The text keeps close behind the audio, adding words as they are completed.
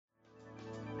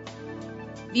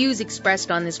Views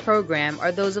expressed on this program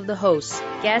are those of the hosts,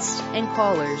 guests, and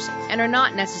callers, and are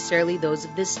not necessarily those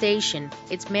of this station,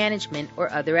 its management, or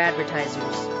other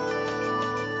advertisers.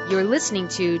 You're listening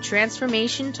to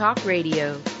Transformation Talk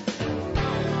Radio.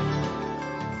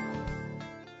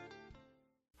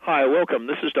 Hi, welcome.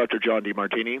 This is Dr. John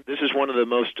DeMartini. This is one of the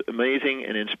most amazing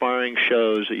and inspiring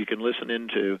shows that you can listen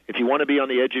into. If you want to be on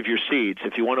the edge of your seats,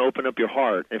 if you want to open up your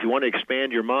heart, if you want to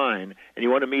expand your mind, and you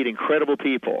want to meet incredible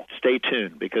people, stay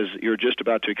tuned because you're just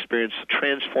about to experience a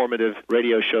transformative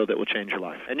radio show that will change your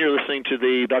life. And you're listening to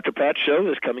the Dr. Pat Show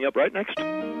that's coming up right next.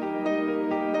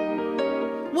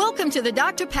 Welcome to the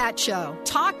Dr. Pat Show.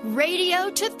 Talk radio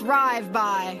to thrive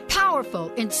by.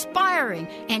 Powerful, inspiring,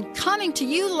 and coming to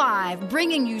you live,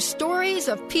 bringing you stories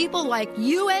of people like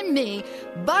you and me,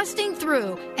 busting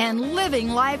through and living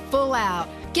life full out.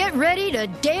 Get ready to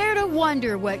dare to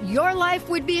wonder what your life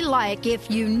would be like if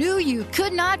you knew you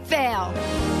could not fail.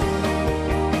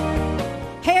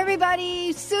 Hey,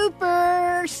 everybody,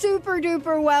 super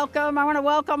duper welcome. I want to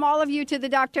welcome all of you to the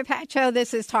Dr. Pat Show.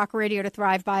 This is Talk Radio to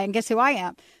Thrive By, and guess who I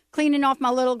am? Cleaning off my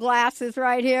little glasses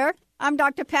right here. I'm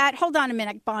Dr. Pat. Hold on a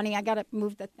minute, Bonnie. I got to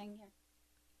move the thing here.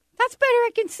 That's better. I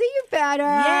can see you better.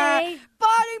 Yay.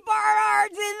 Bonnie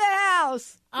Barnard's in the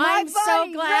house. I'm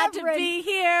so glad to be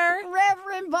here.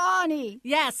 Reverend Bonnie.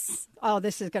 Yes. Oh,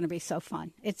 this is going to be so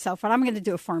fun. It's so fun. I'm going to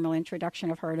do a formal introduction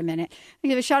of her in a minute. I'm going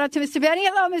to give a shout out to Mr. Benny.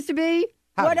 Hello, Mr. B.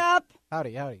 Howdy. What up?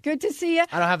 Howdy. Good to see you.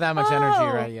 I don't have that much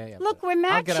energy right yet. Look, we're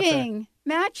matching.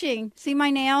 See my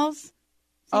nails?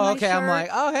 Oh, okay. I'm like,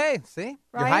 oh, hey, see?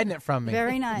 Right? You're hiding it from me.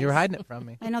 Very nice. You're hiding it from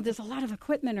me. I know there's a lot of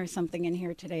equipment or something in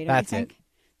here today. That's you think? it.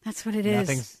 That's what it is.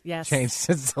 Nothing's changed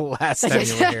since the last time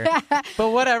you were here. But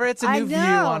whatever, it's a new view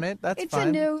on it. That's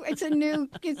fine.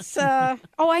 It's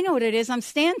oh, I know what it is. I'm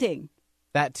standing.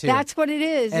 That too. That's what it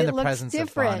is. And it the looks presence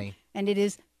different. of Bonnie. And it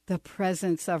is the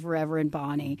presence of Reverend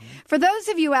Bonnie. Mm-hmm. For those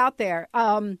of you out there,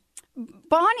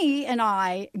 Bonnie and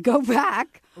I go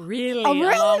back really a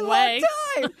long way.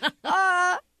 time.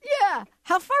 Yeah.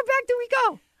 How far back do we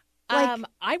go?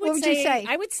 What would you say?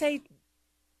 I would say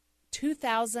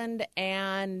 2000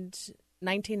 and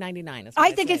 1999.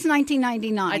 I think it's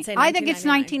 1999. I'd say 1999. I think it's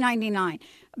 1999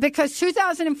 because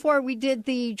 2004 we did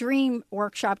the Dream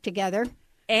workshop together.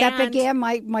 That began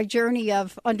my journey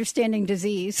of understanding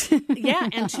disease. Yeah,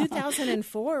 and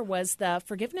 2004 was the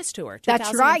forgiveness tour.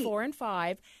 That's right. 2004 and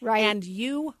 5. Right. And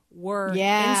you were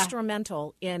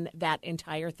instrumental in that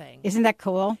entire thing. Isn't that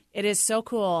cool? It is so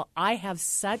cool. I have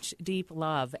such deep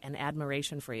love and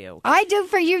admiration for you. I do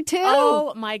for you, too.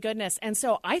 Oh, my goodness. And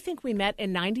so I think we met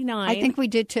in 99. I think we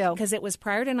did, too. Because it was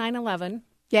prior to 9/11.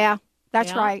 Yeah,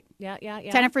 that's right. Yeah.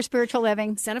 Center for Spiritual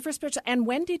Living. Center for Spiritual. And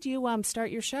when did you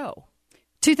start your show?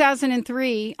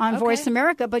 2003 on Voice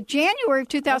America, but January of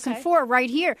 2004 right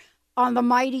here on the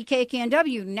mighty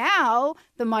KKNW. Now,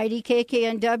 the mighty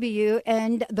KKNW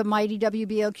and the mighty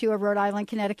WBLQ of Rhode Island,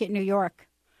 Connecticut, New York.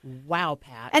 Wow,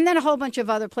 Pat. And then a whole bunch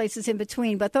of other places in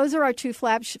between. But those are our two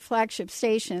flagship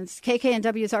stations.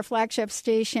 KKNW is our flagship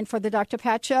station for the Dr.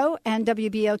 Pat Show, and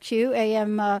WBLQ,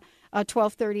 AM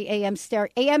 1230 AM stereo,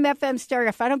 AM FM stereo.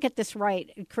 If I don't get this right,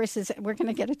 we're going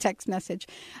to get a text message.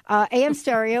 AM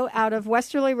stereo out of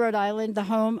Westerly, Rhode Island, the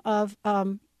home of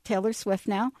Taylor Swift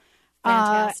now.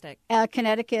 Fantastic.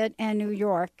 Connecticut and New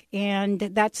York. And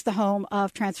that's the home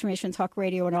of Transformation Talk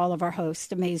Radio and all of our hosts,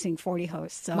 amazing 40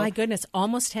 hosts. So my goodness,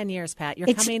 almost 10 years, Pat.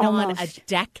 You're coming on a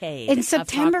decade in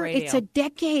September, of talk radio. It's a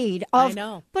decade of, I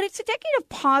know. But it's a decade of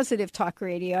positive talk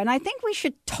radio. And I think we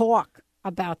should talk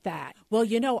about that. Well,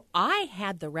 I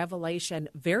had the revelation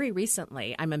very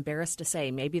recently, I'm embarrassed to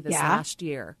say, maybe this last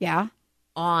year,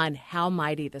 on how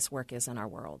mighty this work is in our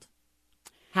world.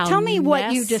 Tell me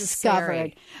what you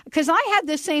discovered. Because I had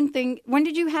the same thing. When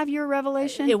did you have your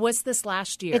revelation? It was this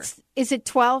last year. Is it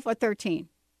 12 or 13?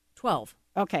 12.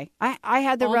 Okay. I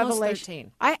had the almost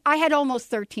revelation. 13. I had almost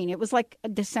 13. It was like a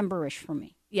December-ish for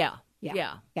me. Yeah.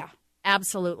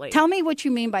 Absolutely. Tell me what you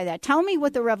mean by that. Tell me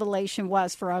what the revelation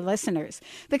was for our listeners.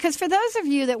 Because for those of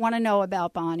you that want to know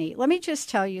about Bonnie, let me just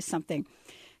tell you something.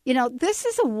 This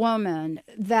is a woman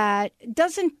that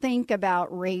doesn't think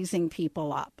about raising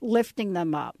people up, lifting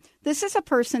them up. This is a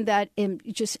person that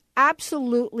just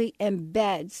absolutely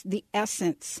embeds the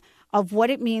essence of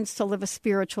what it means to live a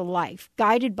spiritual life,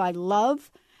 guided by love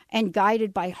and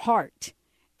guided by heart.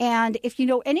 And if you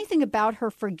know anything about her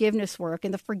forgiveness work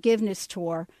and the forgiveness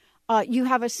tour, you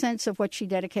have a sense of what she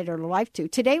dedicated her life to.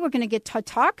 Today, we're going to get to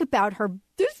talk about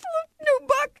this new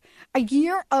book, A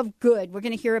Year of Good. We're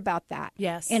going to hear about that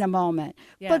in a moment.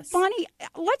 Yes. But, Bonnie,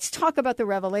 let's talk about the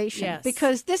revelation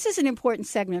because this is an important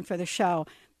segment for the show.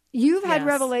 You've had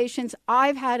revelations.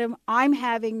 I've had them. I'm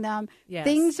having them. Yes.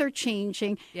 Things are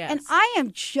changing. Yes. And I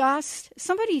am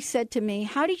somebody said to me,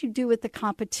 how do you do with the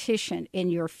competition in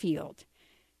your field?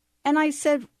 And I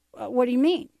said, what do you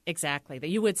mean? Exactly. That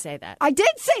you would say that. I did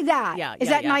say that. Yeah. Is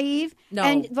that naive? No.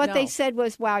 And what they said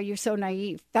was, wow, you're so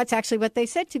naive. That's actually what they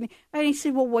said to me. And he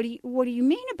said, well, what do you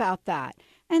mean about that?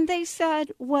 And they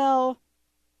said, well,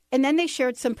 and then they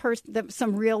shared some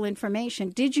real information.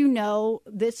 Did you know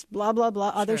this blah, blah,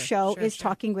 blah other show is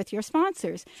talking with your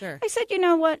sponsors? Sure. I said, you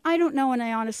know what? I don't know, and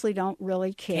I honestly don't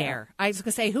really care. I was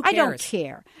going to say, who cares? I don't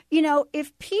care. You know,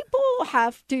 if people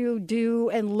have to do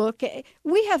and look at,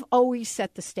 we have always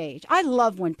set the stage. I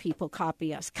love when people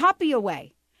copy us. Copy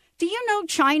away. Do you know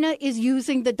China is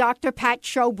using the Dr. Pat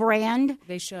Show brand?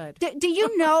 They should. Do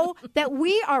you know that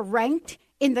we are ranked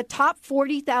in the top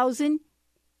 40,000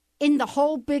 in the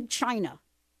whole big China?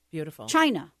 Beautiful.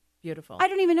 China. Beautiful. I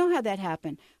don't even know how that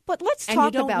happened. But let's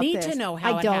talk about this. And you don't need to know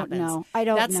how it happens. I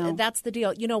don't know. That's the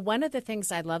deal. You know, one of the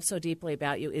things I love so deeply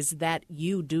about you is that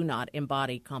you do not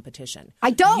embody competition.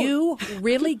 I don't. You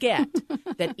really get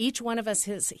that each one of us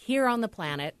is here on the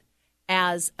planet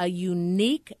as a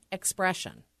unique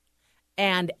expression.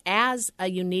 And as a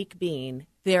unique being,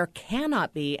 there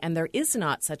cannot be, and there is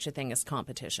not such a thing as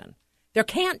competition. There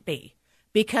can't be,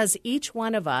 because each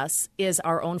one of us is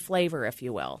our own flavor, if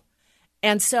you will.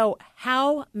 And so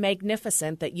how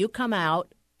magnificent that you come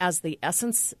out as the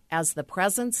essence, as the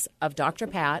presence of Dr.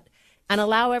 Pat, and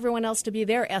allow everyone else to be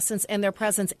their essence and their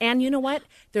presence. And you know what?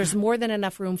 There's more than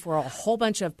enough room for a whole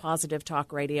bunch of positive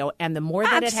talk radio. And the more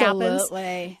that it happens,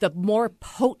 the more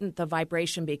potent the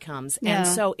vibration becomes. Yeah. And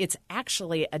so it's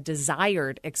actually a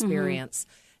desired experience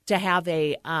to have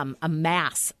a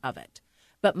mass of it.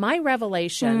 But my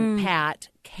revelation, Pat,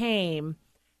 came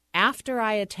after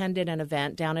I attended an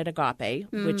event down at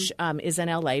Agape, which is in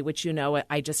L.A., which you know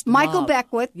I just Michael love.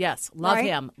 Beckwith. Yes,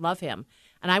 love him.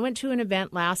 And I went to an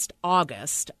event last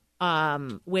August,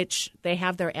 which they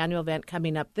have their annual event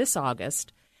coming up this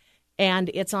August, and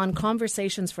it's on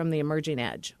Conversations from the Emerging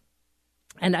Edge.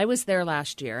 And I was there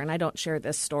last year, and I don't share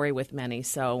this story with many,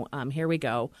 so here we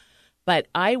go. But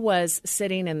I was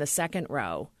sitting in the second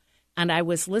row, and I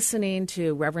was listening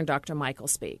to Reverend Dr. Michael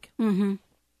speak. Mm-hmm.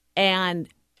 And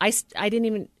I didn't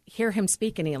even hear him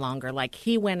speak any longer. Like,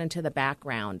 he went into the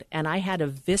background, and I had a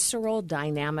visceral,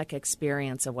 dynamic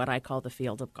experience of what I call the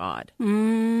field of God.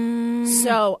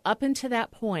 So up until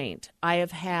that point, I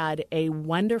have had a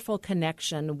wonderful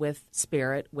connection with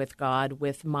Spirit, with God,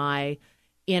 with my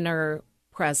inner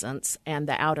presence and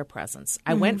the outer presence.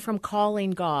 I went from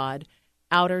calling God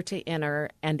outer to inner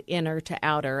and inner to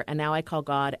outer, and now I call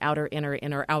God outer,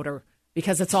 inner, outer,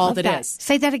 because it's all that is.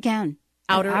 Say that again.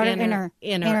 Outer,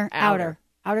 inner, outer.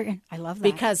 I love that.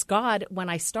 Because God, when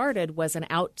I started, was an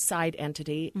outside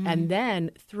entity, and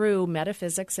then through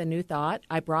metaphysics and New Thought,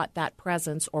 I brought that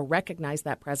presence or recognized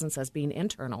that presence as being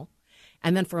internal.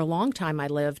 And then for a long time, I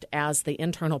lived as the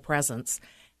internal presence.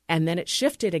 And then it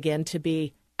shifted again to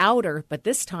be outer, but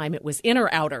this time it was inner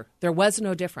outer. There was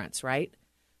no difference, right?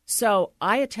 So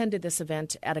I attended this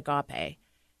event at Agape,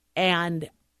 and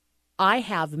I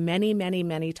have many, many,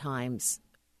 many times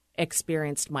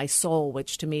experienced my soul,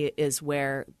 which to me is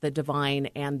where the divine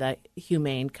and the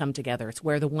humane come together. It's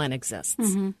where the one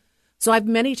exists. So I've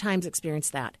many times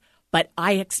experienced that, but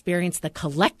I experienced the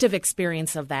collective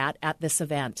experience of that at this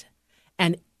event,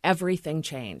 and everything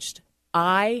changed.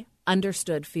 I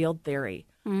understood field theory.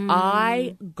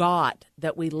 I got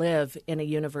that we live in a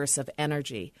universe of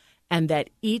energy, and that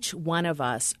each one of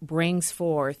us brings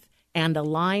forth and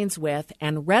aligns with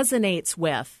and resonates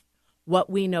with what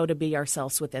we know to be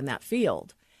ourselves within that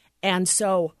field. And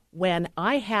so when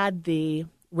I had the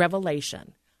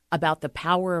revelation about the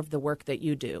power of the work that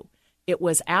you do, it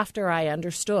was after I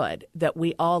understood that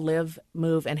we all live,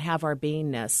 move, and have our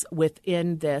beingness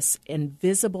within this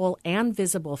invisible and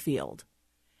visible field,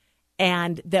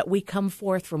 and that we come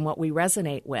forth from what we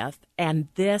resonate with. And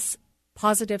this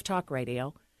positive talk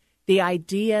radio, the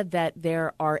idea that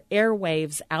there are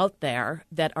airwaves out there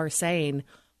that are saying,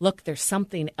 look, there's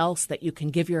something else that you can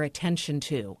give your attention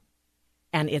to,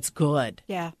 and it's good.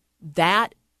 Yeah.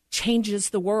 That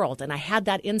changes the world. And I had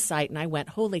that insight, and I went,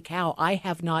 holy cow, I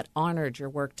have not honored your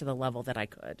work to the level that I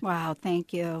could. Wow,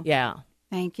 thank you. Yeah.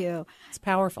 Thank you. It's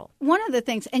powerful. One of the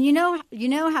things, and you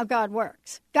know how God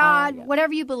works. God,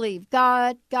 whatever you believe,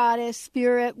 God, Goddess,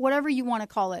 Spirit, whatever you want to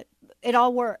call it, it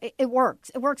all works. It works.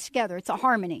 It works together. It's a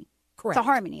harmony. Correct. It's a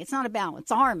harmony. It's not a balance.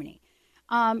 It's a harmony.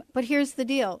 But here's the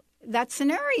deal. That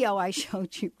scenario I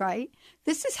showed you, right?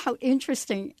 This is how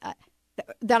interesting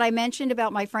that I mentioned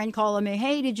about my friend calling me,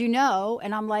 hey, did you know?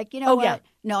 And I'm like, you know what? Yeah.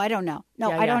 No, I don't know.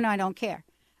 No, I don't know. I don't care.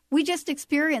 we just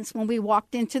experienced when we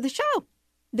walked into the show.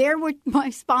 There were my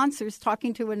sponsors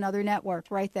talking to another network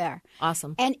right there.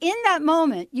 Awesome. And in that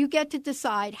moment, you get to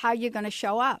decide how you're going to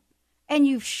show up. And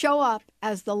you show up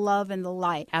as the love and the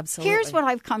light. Absolutely. Here's what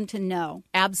I've come to know.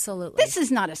 Absolutely. This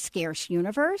is not a scarce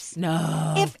universe.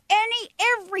 No. If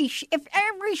every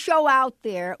show out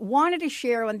there wanted to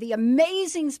share on the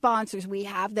amazing sponsors we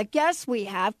have, the guests we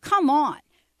have, come on.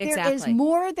 Exactly. There is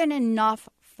more than enough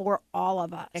for all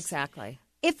of us. Exactly.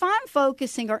 If I'm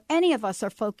focusing, or any of us are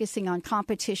focusing on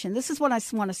competition, this is what I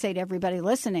want to say to everybody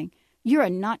listening. You are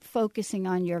not focusing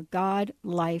on your God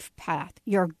life path,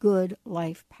 your good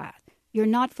life path. You're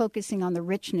not focusing on the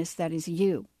richness that is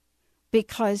you,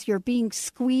 because you're being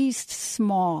squeezed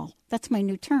small. That's my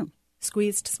new term.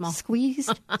 Squeezed small.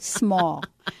 Squeezed small.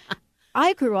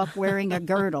 I grew up wearing a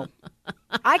girdle.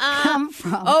 I come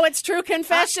from... Oh, it's true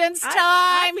confessions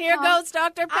time. Here goes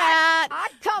Dr. Pat. I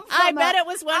come from... I bet it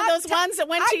was one of those ones that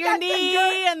went to your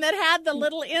knee and that had the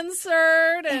little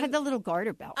insert. It had the little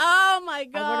garter belt. Oh, my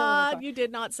God. You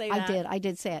did not say that. I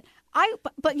did say it.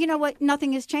 But you know what?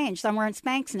 Nothing has changed. I'm wearing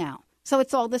Spanx now. So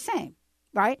it's all the same,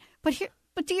 right? But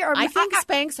dear... I think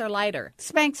Spanx are lighter.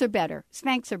 Spanx are better.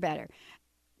 Spanx are better.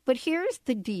 But here's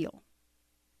the deal.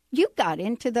 You got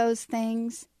into those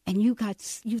things and you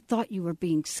thought you were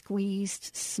being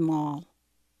squeezed small,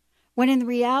 when in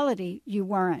reality you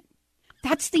weren't.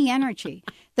 That's the energy.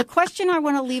 The question I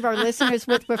want to leave our listeners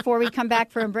with before we come back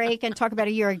for a break and talk about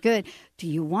a year of good: do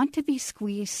you want to be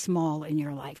squeezed small in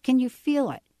your life? Can you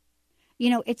feel it? You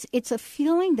know, it's a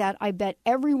feeling that I bet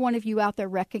every one of you out there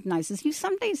recognizes.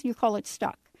 Some days you call it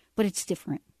stuck, but it's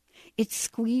different. It's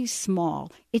squeezed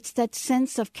small. It's that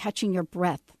sense of catching your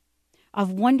breath,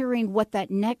 of wondering what that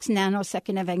next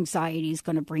nanosecond of anxiety is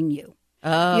going to bring you.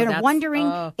 Oh, you're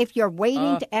wondering if you're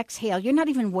waiting to exhale. You're not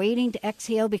even waiting to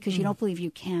exhale because you don't believe you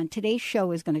can. Today's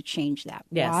show is going to change that.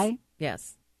 Yes. Why?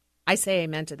 Yes. I say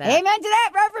amen to that. Amen to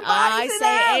that, Reverend Bonnie. I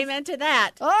say amen to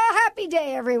that. Oh, happy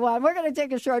day, everyone. We're going to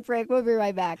take a short break. We'll be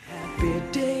right back. Happy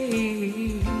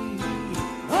day.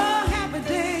 Oh, happy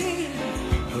day.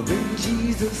 When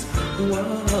Jesus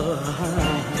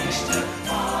washed.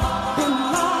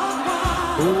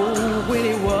 Oh, when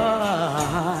he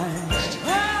washed. Oh,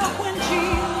 when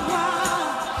Jesus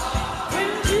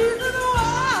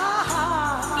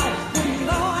washed. When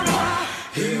Lord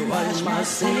washed. He washed my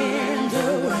sins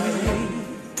away.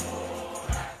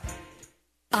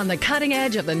 On the cutting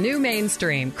edge of the new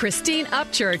mainstream, Christine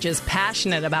Upchurch is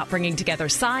passionate about bringing together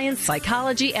science,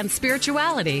 psychology, and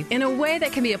spirituality in a way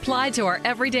that can be applied to our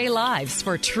everyday lives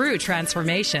for true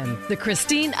transformation. The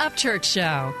Christine Upchurch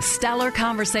Show, stellar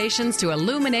conversations to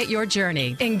illuminate your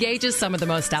journey, engages some of the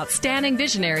most outstanding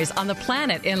visionaries on the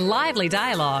planet in lively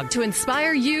dialogue to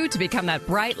inspire you to become that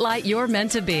bright light you're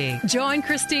meant to be. Join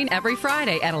Christine every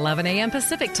Friday at 11 a.m.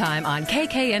 Pacific Time on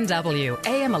KKNW,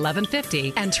 AM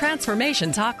 1150, and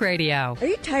Transformation Talk Radio. Are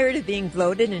you tired of being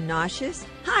bloated and nauseous?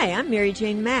 Hi, I'm Mary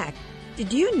Jane Mack.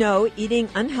 Did you know eating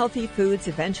unhealthy foods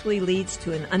eventually leads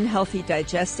to an unhealthy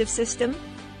digestive system?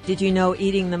 Did you know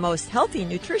eating the most healthy,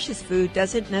 nutritious food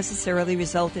doesn't necessarily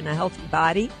result in a healthy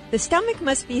body? The stomach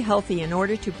must be healthy in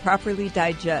order to properly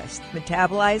digest,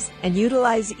 metabolize, and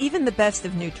utilize even the best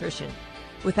of nutrition.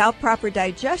 Without proper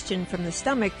digestion from the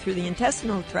stomach through the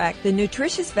intestinal tract, the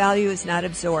nutritious value is not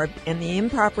absorbed, and the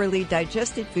improperly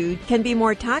digested food can be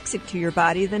more toxic to your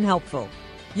body than helpful.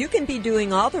 You can be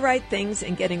doing all the right things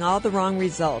and getting all the wrong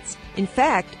results. In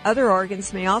fact, other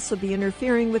organs may also be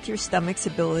interfering with your stomach's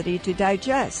ability to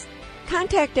digest.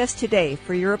 Contact us today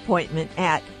for your appointment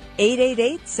at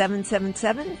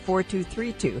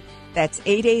 888-777-4232. That's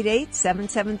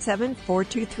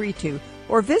 888-777-4232.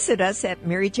 Or visit us at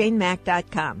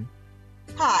MaryJaneMack.com.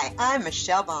 Hi, I'm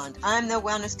Michelle Bond. I'm the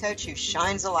wellness coach who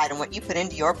shines a light on what you put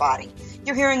into your body.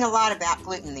 You're hearing a lot about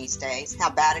gluten these days, how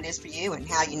bad it is for you and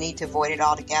how you need to avoid it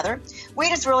altogether.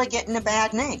 Wheat is really getting a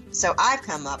bad name, so I've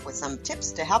come up with some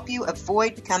tips to help you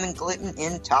avoid becoming gluten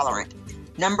intolerant.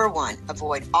 Number 1,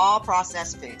 avoid all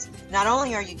processed foods. Not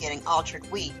only are you getting altered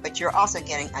wheat, but you're also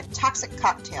getting a toxic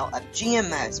cocktail of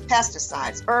GMOs,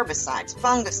 pesticides, herbicides,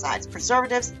 fungicides,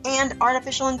 preservatives, and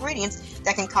artificial ingredients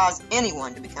that can cause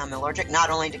anyone to become allergic not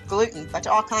only to gluten, but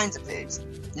to all kinds of foods.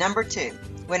 Number 2,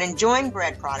 when enjoying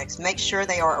bread products, make sure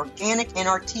they are organic and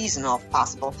artisanal if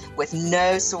possible, with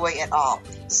no soy at all.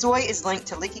 Soy is linked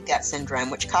to leaky gut syndrome,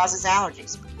 which causes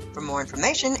allergies. For more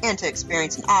information and to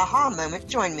experience an aha moment,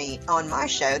 join me on my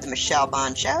show, The Michelle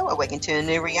Bond Show, Awaken to a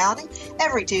New Reality,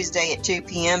 every Tuesday at 2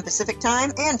 p.m. Pacific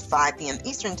Time and 5 p.m.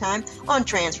 Eastern Time on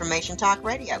Transformation Talk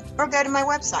Radio. Or go to my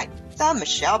website,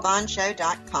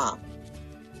 themichellebondshow.com.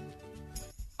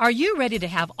 Are you ready to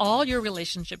have all your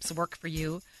relationships work for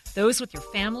you? Those with your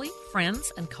family,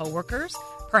 friends, and coworkers?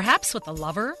 Perhaps with a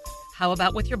lover? How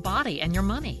about with your body and your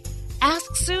money?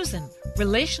 Ask Susan.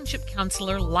 Relationship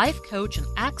counselor, life coach, and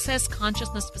access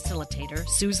consciousness facilitator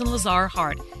Susan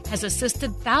Lazar-Hart has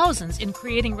assisted thousands in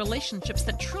creating relationships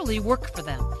that truly work for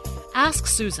them. Ask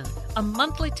Susan, a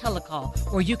monthly telecall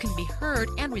where you can be heard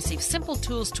and receive simple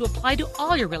tools to apply to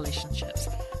all your relationships.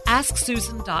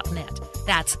 AskSusan.net.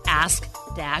 That's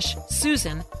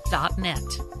ask-susan.net.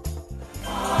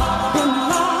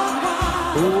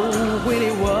 Oh, when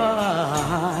it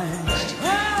was.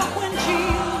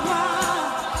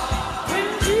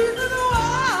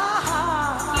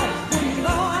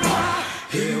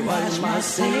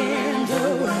 Send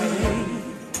away.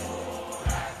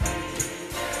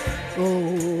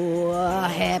 Oh, a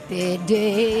happy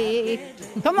day.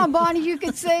 Come on, Bonnie, you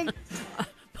can sing.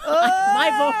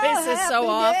 My voice is so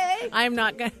off. Day. I'm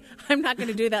not going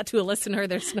to do that to a listener.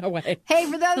 There's no way. Hey,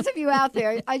 for those of you out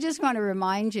there, I just want to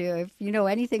remind you, if you know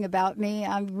anything about me,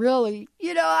 I'm really,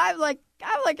 I'm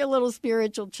like a little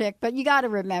spiritual chick, but you got to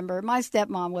remember, my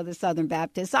stepmom was a Southern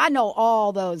Baptist. I know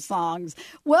all those songs.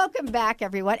 Welcome back,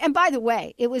 everyone. And by the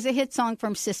way, it was a hit song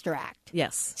from Sister Act.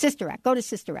 Yes. Sister Act. Go to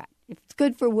Sister Act. If it's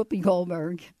good for Whoopi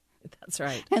Goldberg. That's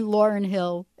right. And Lauryn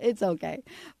Hill, it's okay.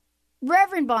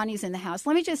 Reverend Bonnie's in the house.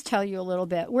 Let me just tell you a little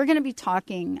bit. We're going to be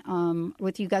talking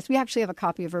with you guys. We actually have a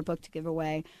copy of her book to give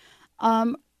away.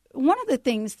 One of the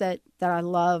things that I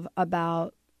love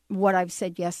about what I've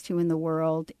said yes to in the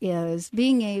world is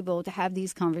being able to have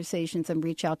these conversations and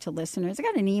reach out to listeners. I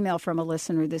got an email from a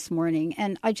listener this morning,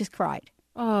 and I just cried.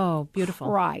 Oh, beautiful.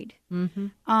 Cried.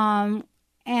 Mm-hmm.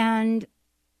 And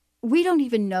we don't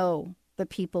even know the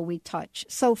people we touch.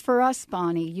 So for us,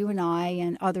 Bonnie, you and I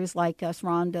and others like us,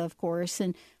 Rhonda, of course,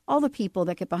 and all the people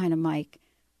that get behind a mic,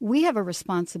 we have a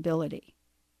responsibility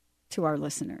to our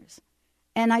listeners.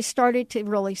 And I started to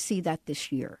really see that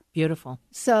this year. Beautiful.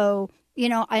 So,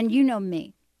 and you know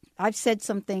me. I've said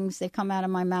some things, they come out of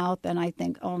my mouth, and I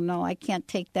think, oh, no, I can't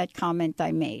take that comment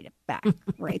I made back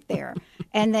right there.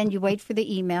 And then you wait for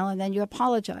the email, and then you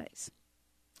apologize.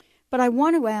 But I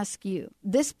want to ask you,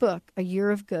 this book, A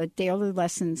Year of Good, Daily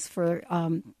Lessons for,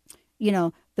 the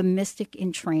mystic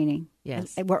in training.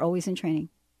 Yes. We're always in training.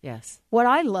 Yes. What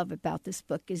I love about this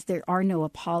book is there are no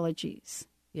apologies.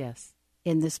 Yes.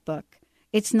 In this book.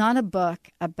 It's not a book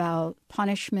about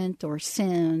punishment or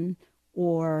sin,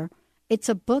 or it's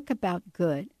a book about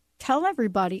good. Tell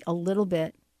everybody a little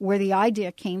bit where the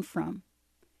idea came from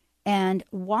and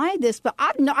why this book.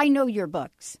 I know your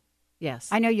books. Yes.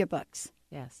 I know your books.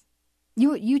 Yes.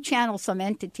 You channeled some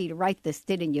entity to write this,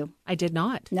 didn't you? I did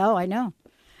not. No, I know.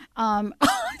 I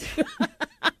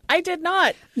did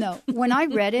not. No. When I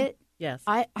read it, yes,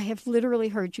 I have literally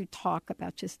heard you talk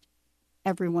about just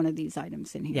every one of these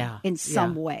items in here in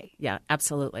some way. Yeah,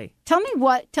 absolutely. Tell me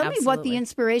what the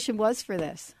inspiration was for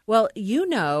this. Well, you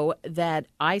know that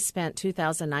I spent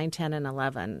 2009, 10, and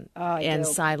 11 in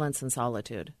silence and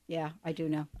solitude. Yeah, I do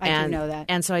know. I do know that.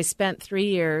 And so I spent 3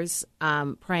 years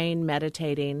praying,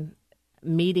 meditating,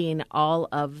 meeting all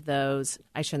of those.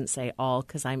 I shouldn't say all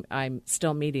because I'm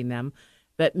still meeting them,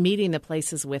 but meeting the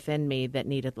places within me that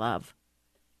needed love.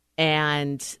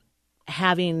 And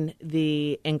having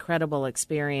the incredible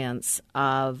experience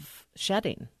of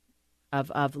shedding,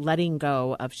 of letting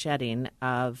go, of shedding,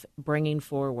 of bringing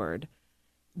forward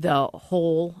the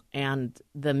whole and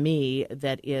the me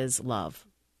that is love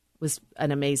was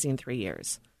an amazing 3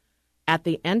 years. At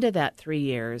the end of that 3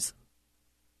 years,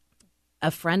 a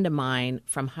friend of mine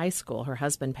from high school, her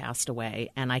husband passed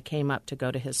away, and I came up to go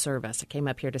to his service. I came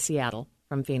up here to Seattle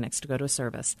from Phoenix to go to a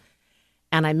service.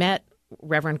 And I met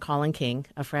Reverend Colin King,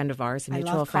 a friend of ours, a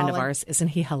mutual friend of ours. Isn't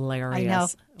he hilarious? I know.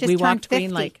 We walked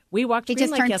Green Lake. We walked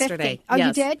Green Lake yesterday. 50. Oh,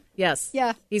 yes. You did? Yes.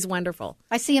 Yeah. He's wonderful.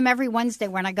 I see him every Wednesday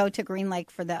when I go to Green Lake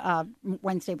for the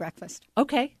Wednesday breakfast.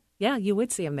 Okay. Yeah, you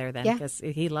would see him there then because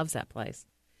he loves that place.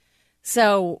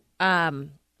 So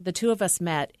the two of us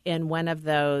met in one of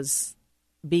those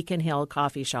Beacon Hill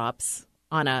coffee shops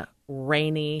on a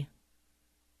rainy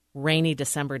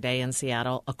December day in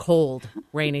Seattle, a cold,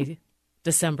 rainy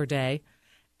December day.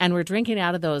 And we're drinking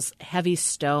out of those heavy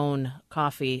stone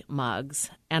coffee mugs,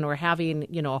 and we're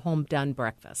having, a home-done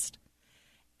breakfast.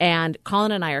 And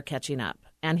Colin and I are catching up,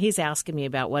 and he's asking me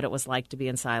about what it was like to be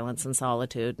in silence and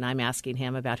solitude, and I'm asking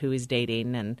him about who he's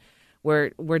dating, and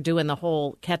we're doing the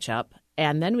whole catch-up.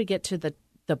 And then we get to the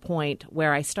point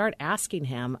where I start asking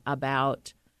him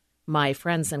about my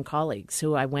friends and colleagues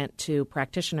who I went to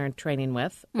practitioner training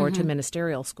with or to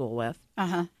ministerial school with.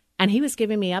 Uh-huh. And he was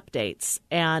giving me updates.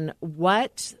 And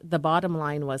what the bottom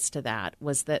line was to that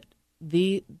was that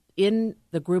in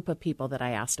the group of people that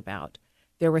I asked about,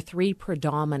 there were 3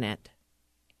 predominant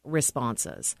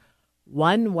responses.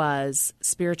 One was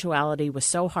spirituality was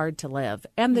so hard to live.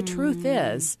 And the truth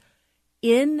is,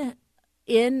 in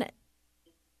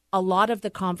a lot of the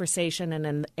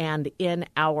conversation and in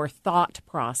our thought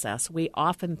process, we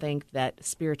often think that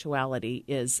spirituality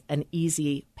is an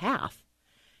easy path.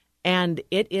 And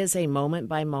it is a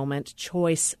moment-by-moment,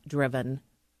 choice-driven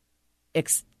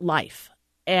life.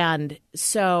 And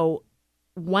so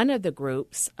one of the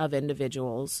groups of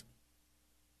individuals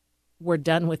were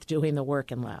done with doing the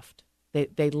work and left.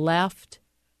 They left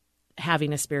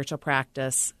having a spiritual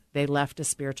practice. They left a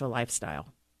spiritual lifestyle.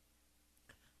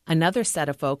 Another set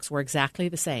of folks were exactly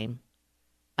the same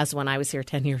as when I was here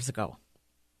 10 years ago.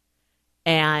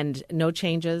 And no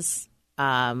changes,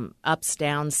 ups,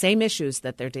 downs, same issues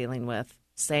that they're dealing with,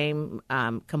 same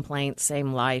complaints,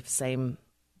 same life,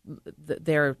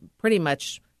 they're pretty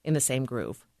much in the same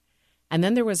groove. And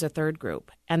then there was a third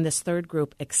group, and this third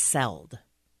group excelled.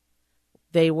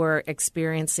 They were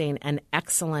experiencing an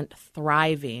excellent,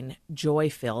 thriving,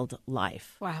 joy-filled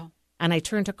life. Wow. And I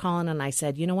turned to Colin and I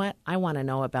said, you know what? I want to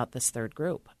know about this third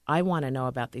group. I want to know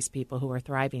about these people who are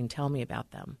thriving. Tell me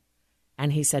about them.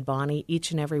 And he said, Bonnie,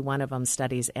 each and every one of them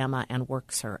studies Emma and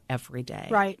works her every day.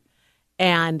 Right.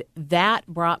 And that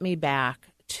brought me back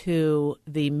to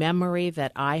the memory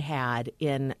that I had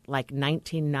in like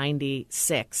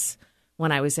 1996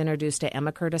 when I was introduced to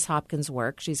Emma Curtis Hopkins'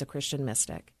 work. She's a Christian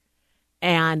mystic.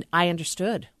 And I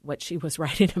understood what she was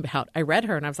writing about. I read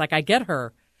her and I was like, I get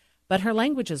her. But her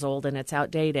language is old and it's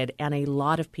outdated, and a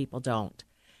lot of people don't.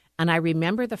 And I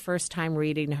remember the first time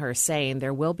reading her saying,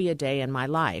 there will be a day in my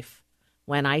life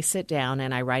when I sit down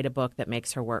and I write a book that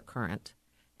makes her work current.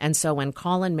 And so when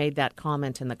Colin made that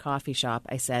comment in the coffee shop,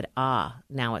 I said,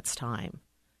 now it's time.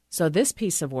 So this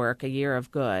piece of work, A Year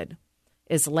of Good,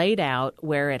 is laid out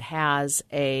where it has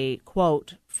a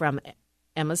quote from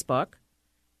Emma's book,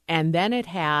 and then it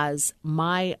has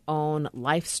my own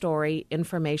life story,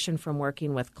 information from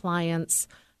working with clients,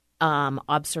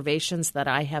 observations that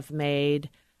I have made.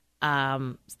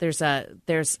 There's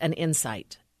an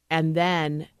insight. And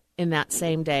then in that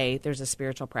same day, there's a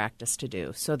spiritual practice to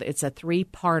do. So it's a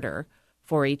 3-parter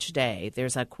for each day.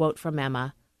 There's a quote from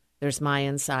Emma, there's my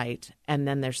insight, and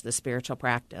then there's the spiritual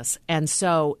practice. And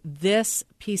so this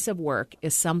piece of work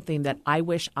is something that I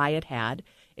wish I had had.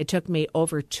 It took me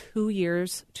over 2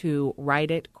 years to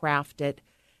write it, craft it,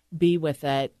 be with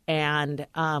it, and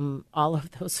all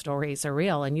of those stories are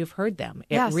real, and you've heard them.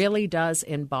 It really does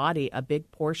embody a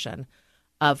big portion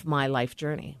of my life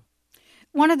journey.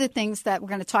 One of the things that we're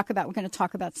going to talk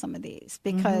about some of these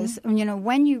because, you know,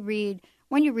 when you read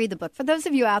the book, for those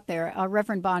of you out there,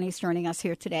 Reverend Bonnie's joining us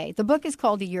here today. The book is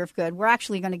called A Year of Good. We're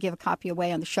actually going to give a copy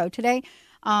away on the show today.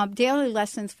 Daily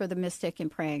Lessons for the Mystic in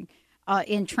Praying.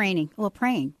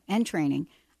 Praying and training.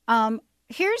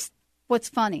 Here's what's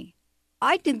funny.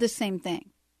 I did the same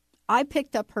thing. I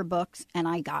picked up her books and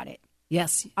I got it.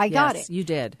 Yes. I got it. You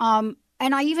did. And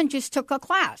I even just took a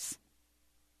class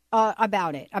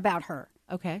about her.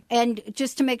 Okay. And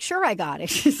just to make sure I got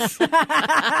it.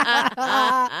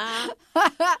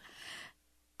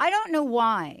 I don't know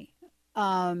why.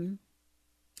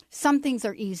 Some things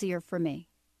are easier for me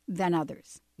than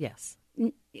others. Yes.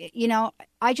 You know,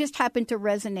 I just happen to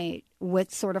resonate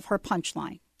with sort of her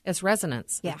punchline. It's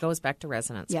resonance. Yeah. It goes back to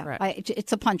resonance. Yeah, correct.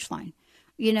 It's a punchline.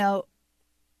 You know,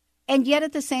 and yet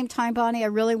at the same time, Bonnie, I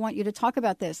really want you to talk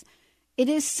about this. It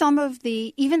is some of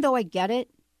the, even though I get it,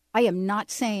 I am not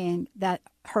saying that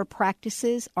her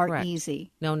practices are correct.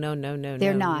 Easy. No.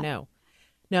 They're not.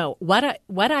 No.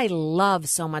 What I love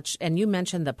so much, and you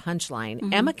mentioned the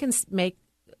punchline. Emma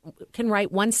can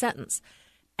write one sentence.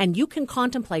 And you can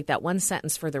contemplate that one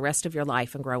sentence for the rest of your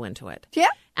life and grow into it. Yeah.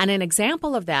 And an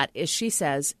example of that is she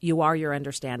says, you are your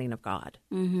understanding of God.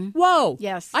 Mm-hmm. Whoa.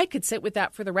 Yes. I could sit with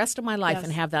that for the rest of my life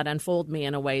and have that unfold me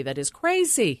in a way that is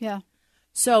crazy. Yeah.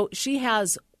 So she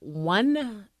has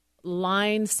one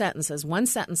sentences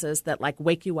that like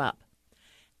wake you up.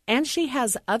 And she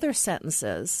has other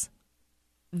sentences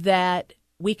that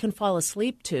we can fall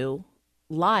asleep to,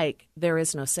 like there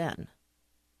is no sin.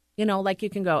 You know, like you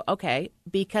can go, okay,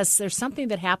 because there's something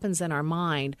that happens in our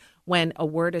mind when a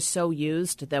word is so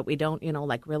used that we don't, you know,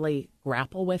 like really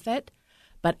grapple with it.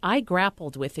 But I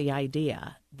grappled with the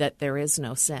idea that there is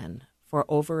no sin for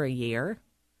over a year.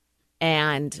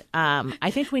 And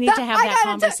I think we need to have that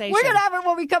conversation. We're going to have it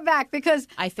when we come back because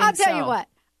I'll tell you what,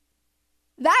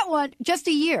 that one, just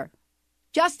a year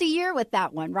with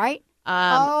that one, right?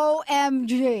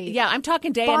 OMG. Yeah, I'm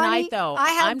talking day Bonnie, and night, though. I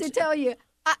have to tell you.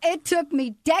 It took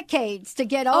me decades to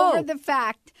get over the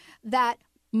fact that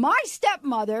my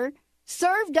stepmother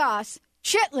served us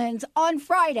chitlins on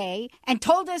Friday and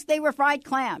told us they were fried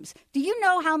clams. Do you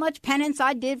know how much penance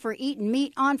I did for eating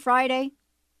meat on Friday?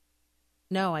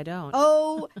 No, I don't.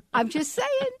 Oh, I'm just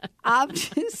saying. I'm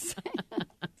just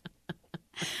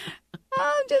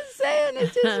saying.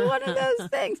 It's just one of those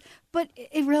things. But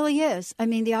it really is. I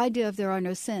mean, the idea of there are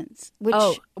no sins.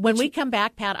 When we come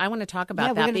back, Pat, I want to talk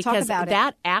about that because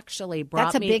that actually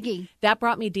brought me. That's a biggie. That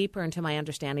brought me deeper into my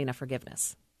understanding of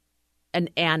forgiveness.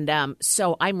 And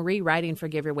so I'm rewriting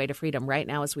Forgive Your Way to Freedom right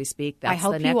now as we speak. I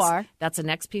hope you are. That's the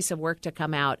next piece of work to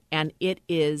come out. And it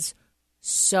is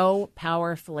so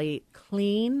powerfully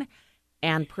clean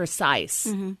and precise.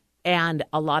 Mm-hmm. And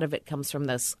a lot of it comes from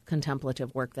this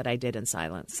contemplative work that I did in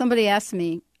silence. Somebody asked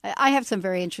me, I have some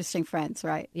very interesting friends,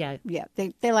 right? Yeah. Yeah.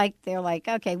 They're like,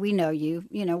 okay, we know you.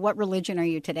 You know, what religion are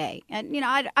you today? And,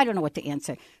 I don't know what to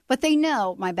answer. But they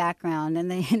know my background. And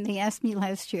they asked me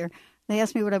last year, they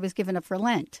asked me what I was giving up for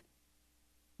Lent.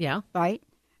 Yeah. Right?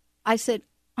 I said,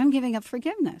 I'm giving up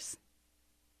forgiveness.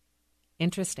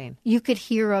 Interesting. You could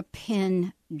hear a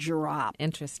pin drop.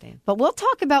 Interesting. But we'll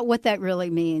talk about what that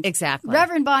really means. Exactly.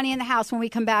 Reverend Bonnie in the house. When we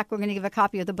come back, we're going to give a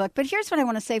copy of the book. But here's what I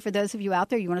want to say for those of you out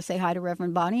there. You want to say hi to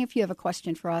Reverend Bonnie. If you have a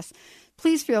question for us,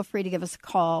 please feel free to give us a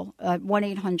call at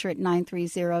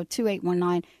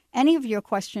 1-800-930-2819. Any of your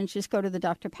questions, just go to the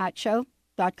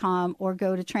drpatshow.com or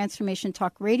go to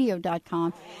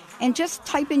transformationtalkradio.com and just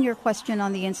type in your question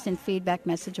on the instant feedback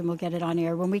message and we'll get it on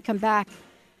air. When we come back,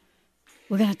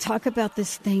 we're going to talk about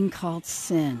this thing called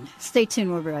sin. Stay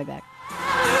tuned. We'll be right back.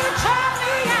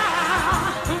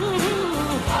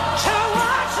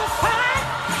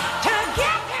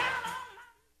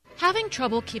 Having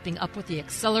trouble keeping up with the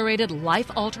accelerated,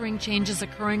 life-altering changes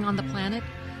occurring on the planet?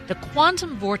 The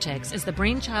quantum vortex is the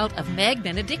brainchild of Meg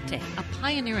Benedicte, a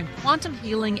pioneer in quantum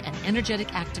healing and energetic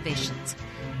activations.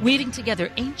 Weaving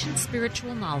together ancient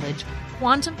spiritual knowledge,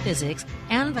 quantum physics,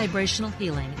 and vibrational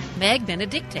healing, Meg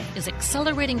Benedicte is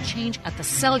accelerating change at the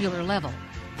cellular level.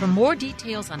 For more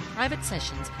details on private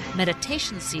sessions,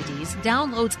 meditation CDs,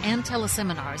 downloads, and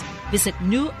teleseminars, visit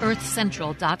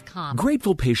newearthcentral.com.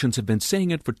 Grateful patients have been saying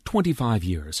it for 25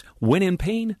 years. When in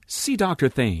pain, see Dr.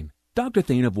 Thane. Dr.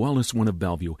 Thane of Wellness One of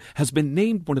Bellevue has been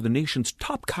named one of the nation's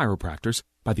top chiropractors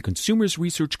by the Consumers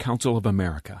Research Council of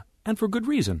America, and for good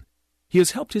reason. He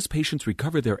has helped his patients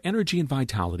recover their energy and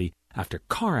vitality after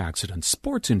car accidents,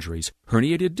 sports injuries,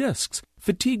 herniated discs,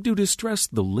 fatigue due to stress,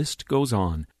 the list goes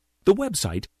on. The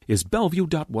website is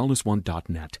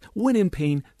bellevue.wellness1.net. When in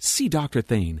pain, see Dr.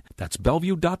 Thane. That's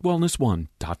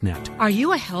bellevue.wellness1.net. Are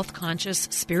you a health-conscious,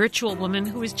 spiritual woman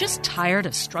who is just tired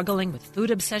of struggling with food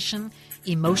obsession,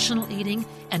 emotional eating,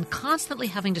 and constantly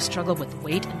having to struggle with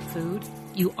weight and food?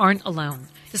 You aren't alone.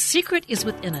 The secret is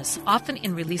within us, often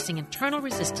in releasing internal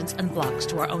resistance and blocks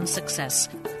to our own success.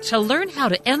 To learn how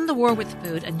to end the war with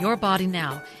food and your body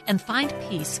now and find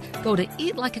peace, go to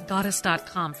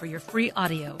eatlikeagoddess.com for your free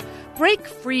audio. Break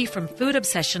free from food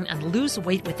obsession and lose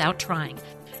weight without trying.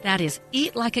 That is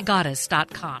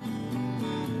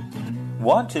eatlikeagoddess.com.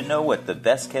 Want to know what the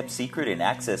best-kept secret in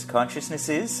Access Consciousness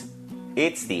is?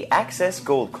 It's the Access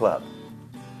Gold Club.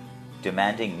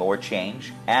 Demanding more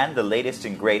change and the latest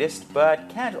and greatest, but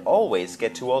can't always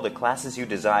get to all the classes you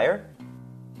desire?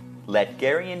 Let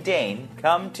Gary and Dane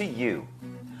come to you.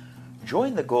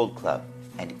 Join the Gold Club,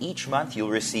 and each month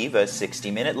you'll receive a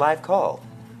 60-minute live call,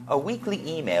 a weekly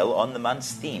email on the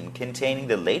month's theme containing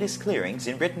the latest clearings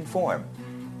in written form,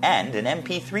 and an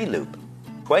MP3 loop.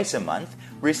 Twice a month,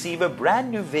 receive a brand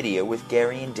new video with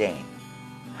Gary and Dane.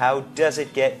 How does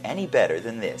it get any better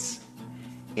than this?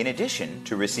 In addition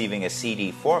to receiving a CD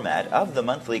format of the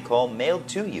monthly call mailed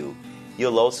to you,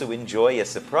 you'll also enjoy a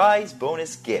surprise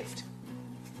bonus gift.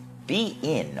 Be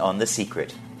in on the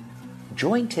secret.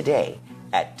 Join today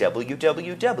at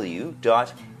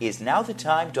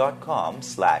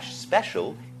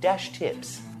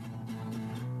www.isnowthetime.com/special-tips.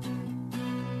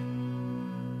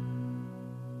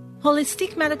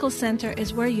 Holistic Medical Center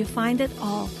is where you find it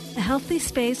all. A healthy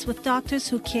space with doctors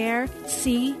who care,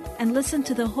 see, and listen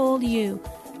to the whole you.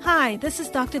 Hi, this is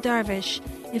Dr. Darvish.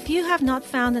 If you have not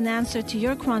found an answer to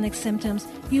your chronic symptoms,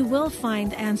 you will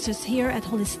find answers here at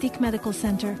Holistic Medical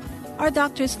Center. Our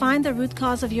doctors find the root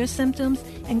cause of your symptoms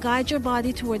and guide your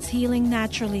body towards healing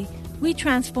naturally. We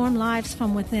transform lives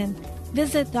from within.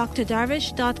 Visit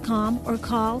drdarvish.com or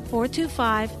call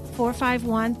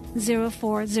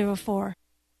 425-451-0404.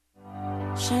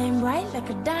 Shine bright like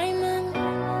a diamond.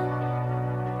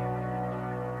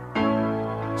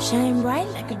 Shine bright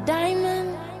like a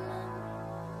diamond.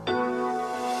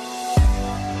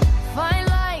 Find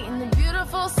light in the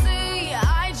beautiful sea.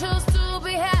 I chose to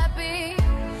be happy.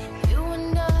 You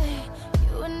and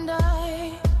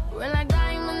I, we're like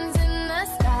diamonds in the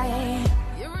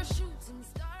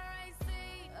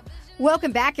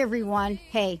Welcome back, everyone.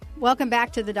 Hey, welcome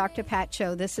back to the Dr. Pat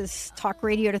Show. This is Talk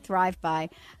Radio to Thrive By.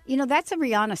 You know, that's a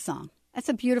Rihanna song. That's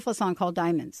a beautiful song called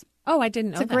Diamonds. Oh, I didn't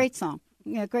know that. It's a great song.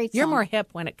 Yeah, great song. You're more hip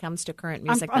when it comes to current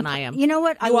music than I am. You know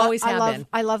what? You always have been.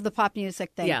 I love the pop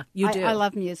music thing. Yeah, you do. I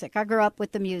love music. I grew up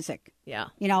with the music. Yeah.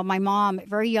 You know, my mom, at a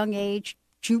very young age,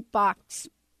 jukebox,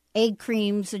 egg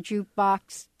creams, a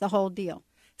jukebox, the whole deal.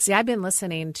 See, I've been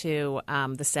listening to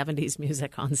the 70s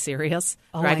music on Sirius,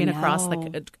 Oh, driving I know.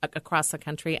 across the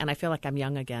country, and I feel like I'm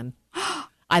young again.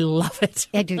 I love it.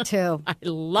 I do too. I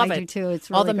love it. I do too.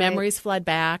 It's really all the great. memories flood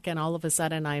back, and all of a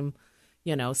sudden I'm,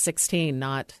 16,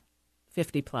 not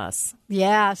 50 plus.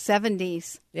 Yeah,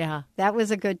 70s. Yeah. That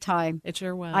was a good time. It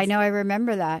sure was. I know. I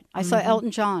remember that. I saw Elton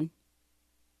John.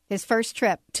 His first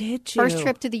trip. Did you? First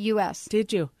trip to the U.S.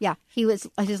 Did you? Yeah. He was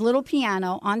his little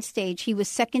piano on stage. He was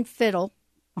second fiddle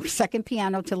or second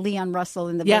piano to Leon Russell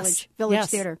in the Village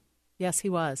Theater. Yes, he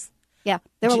was. Yeah.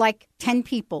 There were like 10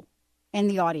 people in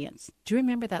the audience. Do you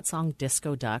remember that song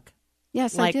Disco Duck?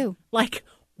 Yes, I do. Like,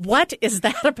 what is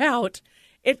that about?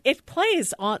 It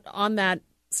plays on that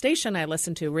station I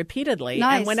listen to repeatedly.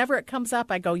 Nice. And whenever it comes up,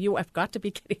 I go, you have got to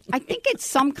be kidding me. I think it's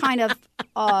some kind of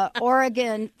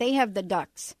Oregon. They have the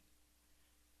ducks.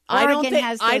 I don't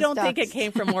Oregon think it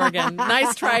came from Oregon.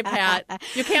 Nice try, Pat.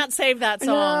 You can't save that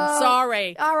song. No.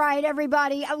 Sorry. All right,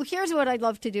 everybody. Here's what I'd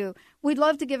love to do. We'd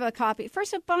love to give a copy.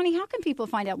 First up, Bonnie, how can people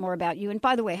find out more about you? And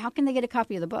by the way, how can they get a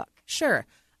copy of the book? Sure.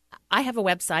 I have a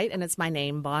website, and it's my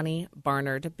name, Bonnie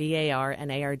Barnard,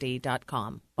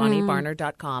 BARNARD.com,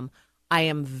 BonnieBarnard.com. I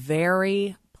am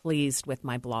very pleased with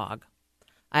my blog.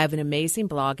 I have an amazing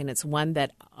blog, and it's one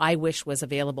that I wish was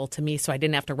available to me so I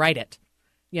didn't have to write it.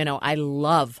 I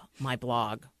love my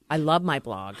blog.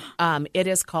 It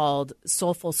is called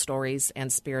Soulful Stories and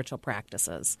Spiritual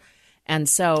Practices. And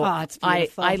so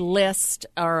I list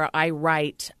or I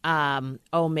write,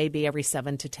 maybe every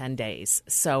 7 to 10 days.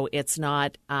 So it's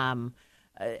not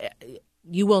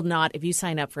you will not, if you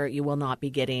sign up for it, you will not be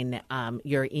getting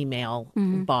your email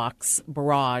box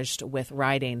barraged with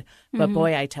writing. But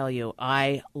boy, I tell you,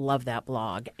 I love that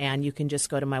blog. And you can just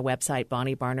go to my website,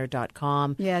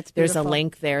 BonnieBarnard.com. Yeah, it's beautiful. There's a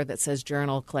link there that says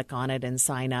journal. Click on it and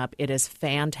sign up. It is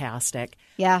fantastic.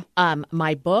 Yeah.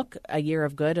 My book, A Year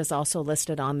of Good, is also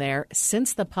listed on there.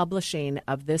 Since the publishing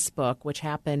of this book, which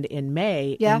happened in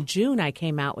May, in June I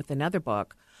came out with another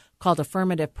book called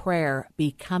Affirmative Prayer,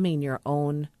 Becoming Your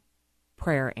Own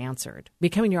Prayer Answered.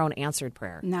 Becoming Your Own Answered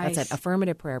Prayer. Nice. That's it.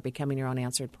 Affirmative Prayer, Becoming Your Own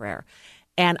Answered Prayer.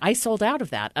 And I sold out of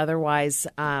that. Otherwise,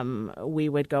 we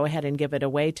would go ahead and give it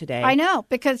away today. I know,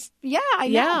 because, I know.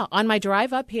 Yeah, on my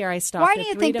drive up here, I stopped Why at do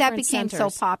you 3 think that different became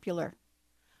centers. so popular?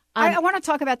 I want to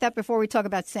talk about that before we talk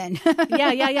about sin.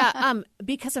 Yeah.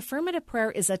 Because affirmative prayer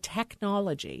is a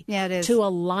technology it is. to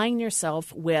align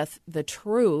yourself with the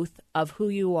truth of who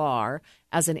you are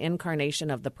as an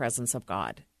incarnation of the presence of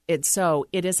God.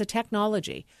 It is a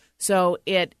technology. So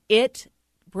it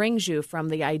brings you from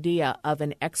the idea of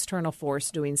an external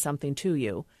force doing something to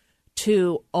you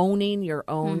to owning your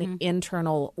own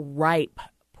internal ripe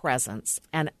presence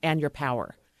and your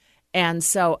power. And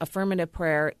so affirmative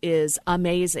prayer is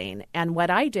amazing. And what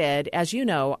I did, as you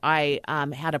know, I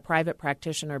had a private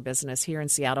practitioner business here in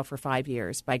Seattle for 5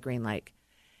 years by Green Lake.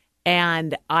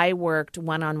 And I worked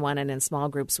one-on-one and in small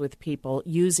groups with people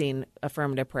using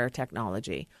affirmative prayer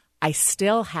technology. I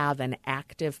still have an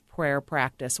active prayer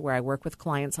practice where I work with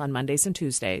clients on Mondays and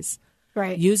Tuesdays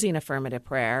using affirmative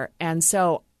prayer. And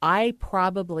so I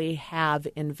probably have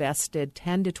invested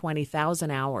 10 to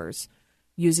 20,000 hours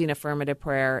using affirmative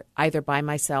prayer, either by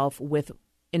myself, with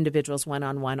individuals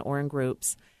one-on-one, or in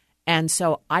groups. And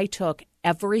so I took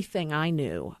everything I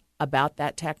knew about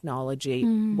that technology,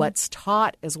 what's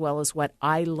taught as well as what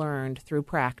I learned through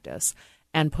practice,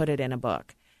 and put it in a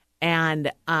book.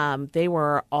 And they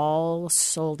were all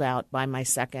sold out by my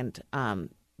second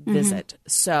visit.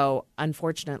 So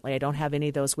unfortunately, I don't have any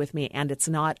of those with me, and it's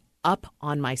not up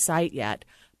on my site yet,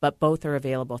 but both are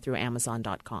available through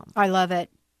Amazon.com. I love it.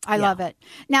 I love it.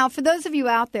 Now, for those of you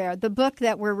out there, the book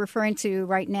that we're referring to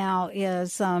right now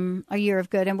is A Year of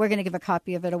Good, and we're going to give a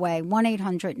copy of it away.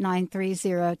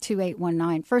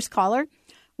 1-800-930-2819. First caller,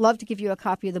 love to give you a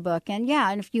copy of the book. And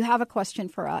if you have a question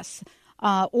for us,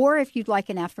 or if you'd like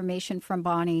an affirmation from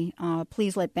Bonnie,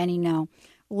 please let Benny know.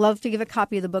 Love to give a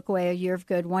copy of the book away, A Year of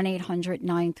Good,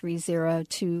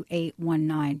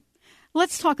 1-800-930-2819.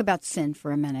 Let's talk about sin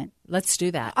for a minute. Let's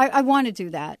do that. I want to do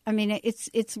that. I mean,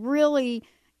 it's really...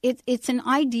 It's an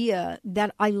idea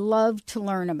that I love to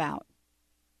learn about.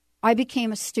 I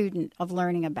became a student of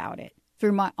learning about it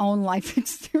through my own life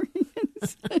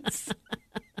experiences.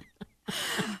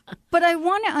 But I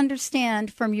want to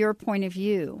understand from your point of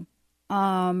view,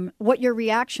 what your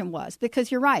reaction was,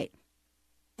 because you're right.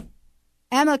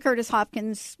 Emma Curtis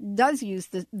Hopkins does use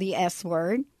the S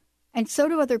word, and so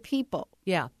do other people.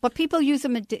 Yeah. But people use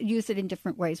it in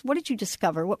different ways. What did you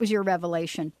discover? What was your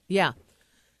revelation? Yeah.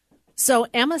 So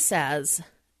Emma says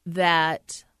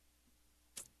that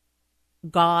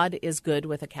God is good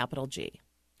with a capital G.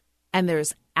 And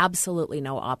there's absolutely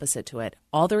no opposite to it.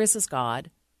 All there is God.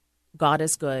 God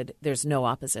is good. There's no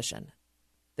opposition.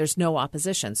 There's no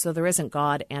opposition. So there isn't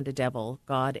God and a devil,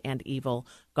 God and evil,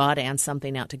 God and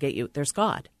something out to get you. There's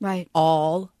God. Right.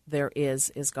 All there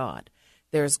is God.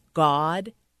 There's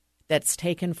God that's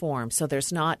taken form. So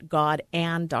there's not God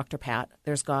and Dr. Pat.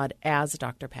 There's God as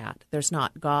Dr. Pat. There's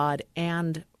not God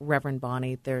and Reverend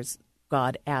Bonnie. There's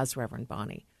God as Reverend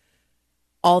Bonnie.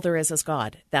 All there is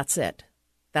God. That's it.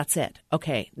 That's it.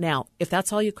 Okay. Now, if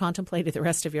that's all you contemplated the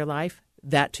rest of your life,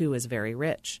 that too is very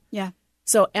rich. Yeah.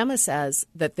 So Emma says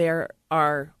that there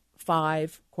are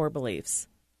 5 core beliefs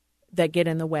that get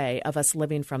in the way of us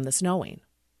living from this knowing.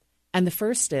 And the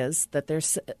first is that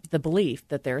there's the belief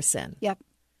that there is sin. Yep.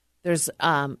 There's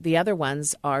the other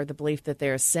ones are the belief that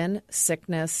there is sin,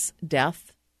 sickness,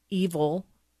 death, evil,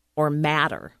 or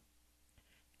matter.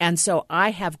 And so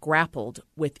I have grappled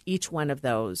with each one of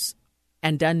those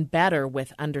and done better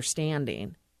with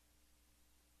understanding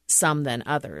some than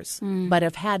others, but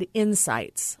have had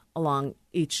insights along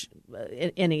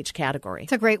in each category.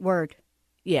 It's a great word.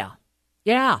 Yeah.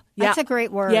 Yeah. That's a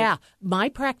great word. Yeah. My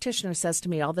practitioner says to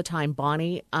me all the time,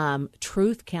 Bonnie,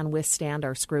 truth can withstand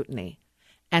our scrutiny.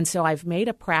 And so I've made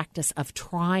a practice of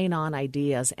trying on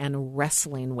ideas and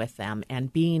wrestling with them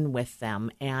and being with them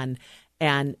and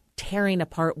tearing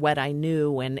apart what I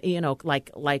knew and,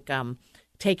 like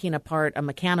taking apart a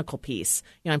mechanical piece.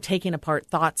 I'm taking apart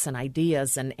thoughts and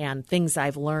ideas and things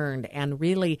I've learned and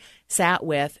really sat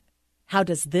with, how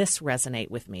does this resonate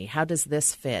with me? How does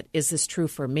this fit? Is this true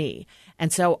for me?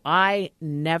 And so I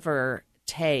never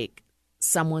take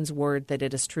someone's word that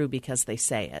it is true because they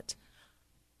say it.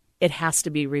 It has to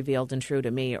be revealed and true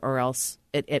to me, or else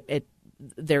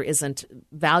there isn't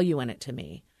value in it to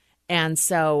me. And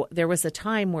so there was a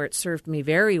time where it served me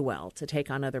very well to take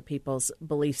on other people's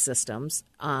belief systems.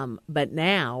 But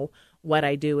now what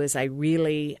I do is I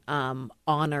really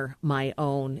honor my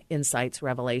own insights,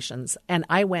 revelations. And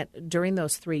I went during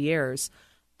those 3 years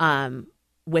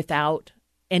without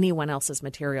anyone else's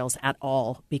materials at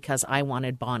all because I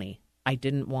wanted Bonnie. I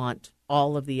didn't want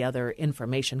all of the other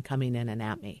information coming in and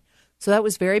at me. So that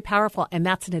was very powerful, and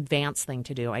that's an advanced thing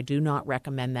to do. I do not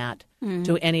recommend that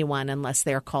to anyone unless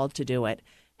they're called to do it.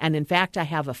 And in fact, I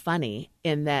have a funny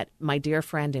in that my dear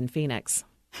friend in Phoenix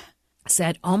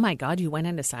said, oh, my God, you went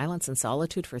into silence and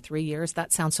solitude for 3 years?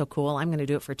 That sounds so cool. I'm going to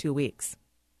do it for 2 weeks.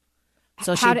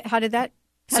 So how did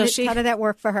that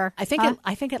work for her? I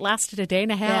think it lasted a day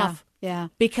and a half. Yeah.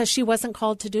 Because she wasn't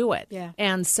called to do it. Yeah.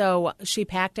 And so she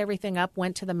packed everything up,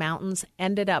 went to the mountains,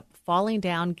 ended up falling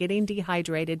down, getting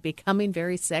dehydrated, becoming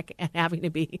very sick, and having to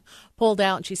be pulled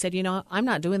out. And she said, I'm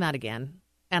not doing that again.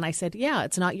 And I said, yeah,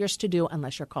 it's not yours to do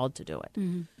unless you're called to do it.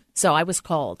 Mm-hmm. So I was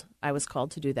called. I was called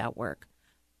to do that work.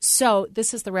 So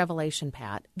this is the revelation,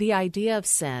 Pat. The idea of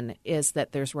sin is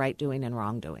that there's right doing and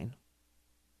wrong doing.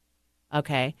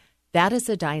 Okay? That is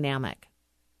a dynamic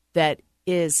that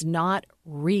is not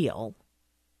real.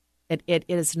 It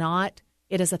is not.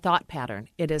 It is a thought pattern.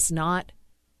 It is not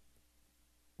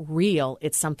real.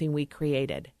 It's something we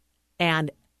created, and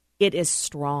it is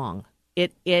strong.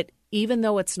 It even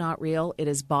though it's not real, it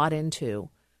is bought into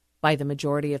by the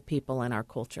majority of people in our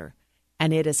culture,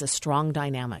 and it is a strong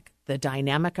dynamic. The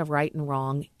dynamic of right and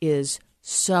wrong is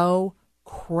so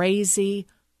crazy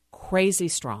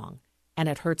strong, and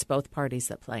it hurts both parties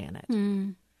that play in it.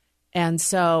 Mm. And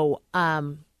so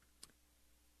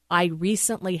I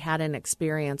recently had an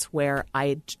experience where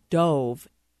I dove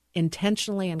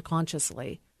intentionally and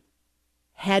consciously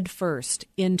head first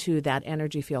into that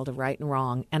energy field of right and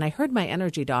wrong. And I heard my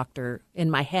energy doctor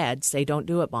in my head say, don't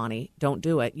do it, Bonnie. Don't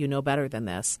do it. You know better than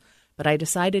this. But I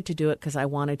decided to do it because I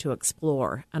wanted to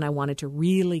explore and I wanted to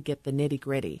really get the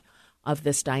nitty-gritty of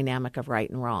this dynamic of right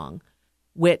and wrong,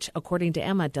 which, according to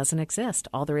Emma, doesn't exist.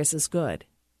 All there is good.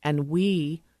 And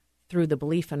we, through the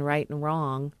belief in right and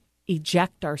wrong,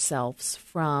 eject ourselves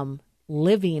from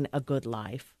living a good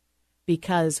life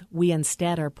because we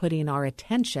instead are putting our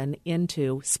attention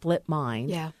into split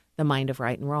mind, the mind of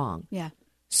right and wrong. Yeah.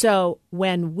 So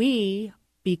when we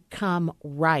become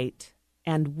right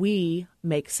and we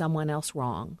make someone else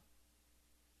wrong,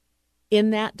 in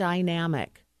that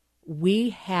dynamic, we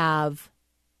have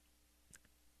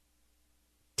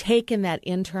taken that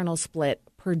internal split,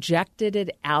 projected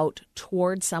it out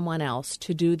toward someone else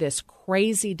to do this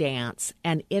crazy dance,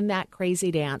 and in that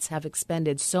crazy dance have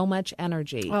expended so much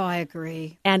energy. Oh, I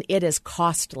agree. And it is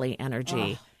costly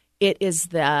energy. Oh. It is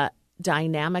the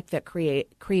dynamic that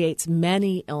creates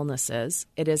many illnesses.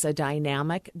 It is a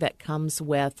dynamic that comes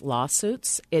with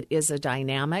lawsuits. It is a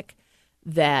dynamic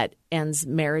that ends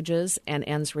marriages and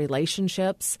ends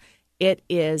relationships. It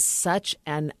is such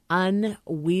an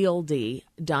unwieldy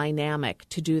dynamic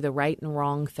to do the right and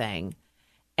wrong thing.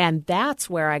 And that's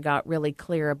where I got really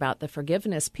clear about the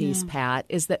forgiveness piece, Pat,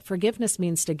 is that forgiveness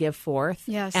means to give forth.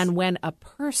 Yes. And when a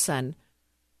person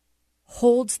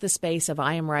holds the space of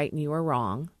I am right and you are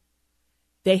wrong,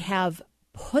 they have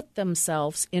put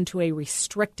themselves into a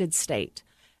restricted state.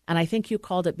 And I think you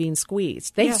called it being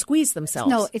squeezed. They've squeezed themselves.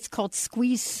 No, it's called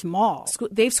squeeze small.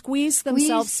 They've squeezed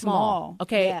themselves small.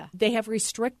 Okay. Yeah. They have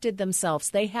restricted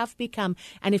themselves. They have become,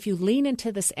 and if you lean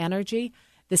into this energy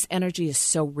is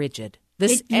so rigid.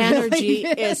 This energy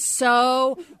is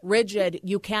so rigid.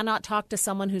 You cannot talk to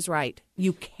someone who's right.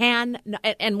 You can,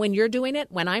 and when you're doing it,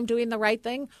 when I'm doing the right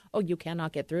thing, you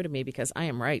cannot get through to me because I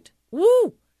am right.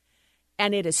 Woo!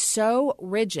 And it is so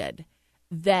rigid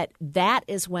that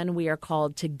is when we are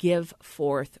called to give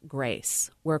forth grace.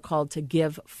 We're called to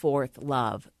give forth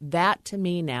love. That, to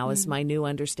me, now is my new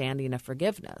understanding of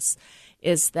forgiveness,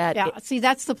 is that... Yeah, see,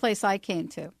 that's the place I came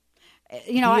to.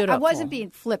 You know, I wasn't being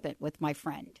flippant with my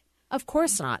friend. Of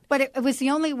course not. But it was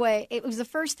the only way. It was the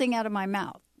first thing out of my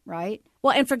mouth, right?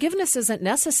 Well, and forgiveness isn't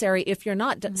necessary if you're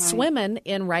not swimming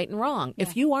in right and wrong. Yeah.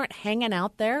 If you aren't hanging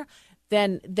out there,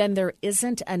 then there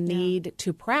isn't a need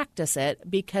to practice it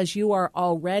because you are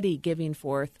already giving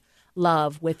forth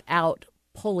love without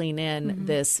pulling in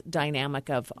this dynamic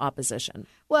of opposition.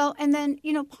 Well, and then,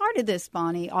 you know, part of this,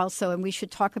 Bonnie, also, and we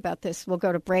should talk about this, we'll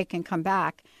go to break and come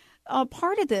back.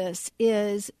 Part of this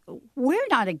is we're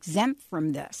not exempt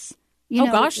from this. You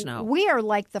know, gosh, no. We are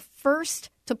like the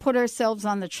first to put ourselves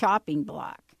on the chopping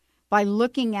block by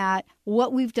looking at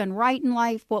what we've done right in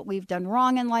life, what we've done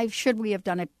wrong in life. Should we have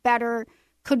done it better?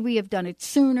 Could we have done it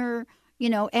sooner? You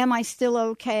know, am I still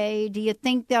okay? Do you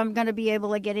think that I'm going to be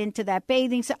able to get into that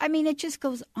bathing? So, I mean, it just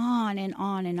goes on and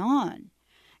on and on.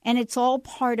 And it's all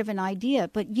part of an idea.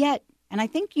 But yet, and I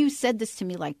think you said this to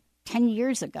me like 10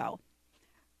 years ago,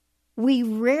 we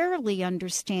rarely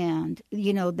understand,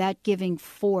 you know, that giving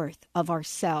forth of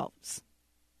ourselves.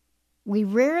 We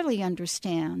rarely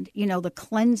understand, you know, the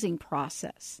cleansing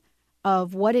process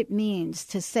of what it means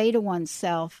to say to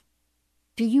oneself,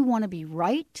 do you want to be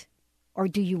right or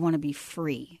do you want to be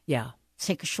free? Yeah. Let's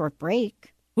take a short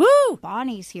break. Woo!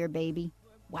 Bonnie's here, baby.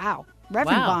 Wow.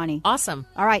 Reverend Bonnie. Awesome.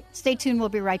 All right. Stay tuned. We'll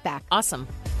be right back. Awesome.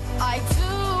 I do.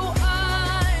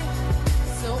 I'm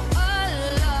so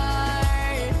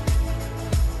alive.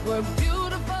 We're beautiful.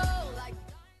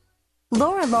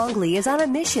 Laura Longley is on a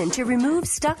mission to remove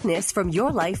stuckness from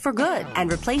your life for good and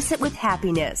replace it with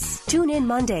happiness. Tune in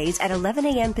Mondays at 11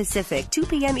 a.m. Pacific, 2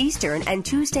 p.m. Eastern, and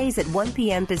Tuesdays at 1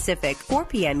 p.m. Pacific, 4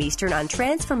 p.m. Eastern on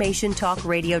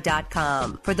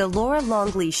TransformationTalkRadio.com for The Laura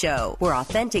Longley Show, where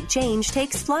authentic change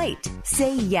takes flight.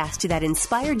 Say yes to that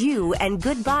inspired you and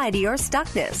goodbye to your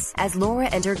stuckness as Laura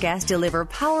and her guests deliver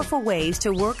powerful ways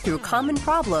to work through common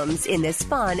problems in this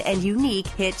fun and unique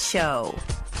hit show.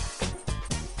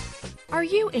 Are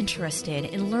you interested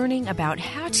in learning about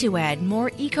how to add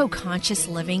more eco-conscious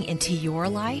living into your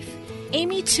life?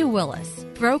 Amy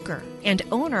Tuwillis, broker and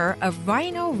owner of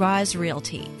Rhino Roz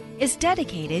Realty, is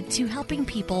dedicated to helping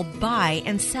people buy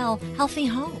and sell healthy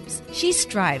homes. She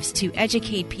strives to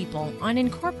educate people on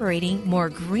incorporating more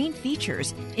green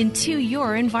features into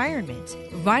your environment.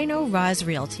 Rhino Roz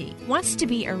Realty wants to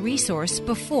be a resource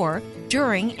before,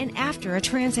 during, and after a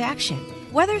transaction.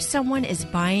 Whether someone is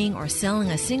buying or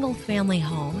selling a single-family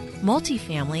home,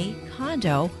 multifamily,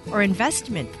 condo, or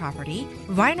investment property,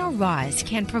 Rhino Roz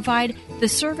can provide the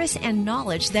service and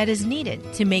knowledge that is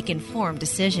needed to make informed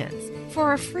decisions.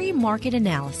 For a free market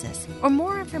analysis or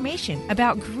more information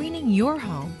about greening your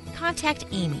home, contact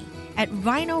Amy at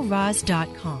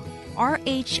rhinoroz.com,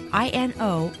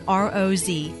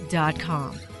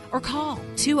 RHINOROZ.com, or call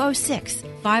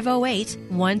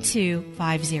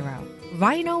 206-508-1250.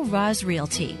 Rhino Roz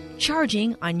Realty,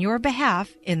 charging on your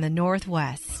behalf in the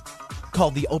Northwest.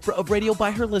 Called the Oprah of Radio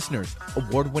by her listeners,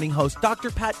 award-winning host Dr.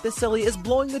 Pat Baccili is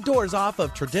blowing the doors off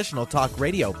of traditional talk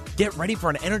radio. Get ready for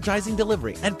an energizing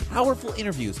delivery and powerful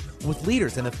interviews with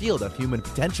leaders in the field of human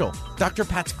potential. Dr.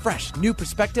 Pat's fresh, new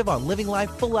perspective on living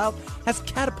life full out has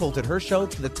catapulted her show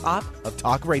to the top of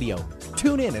talk radio.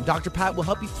 Tune in and Dr. Pat will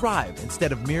help you thrive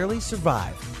instead of merely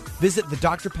survive. Visit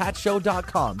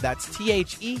thedrpatshow.com. That's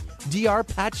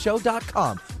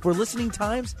THEDRPatshow.com for listening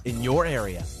times in your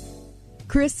area.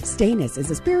 Chris Stanis is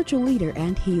a spiritual leader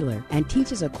and healer and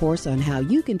teaches a course on how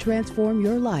you can transform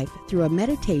your life through a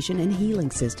meditation and healing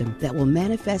system that will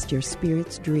manifest your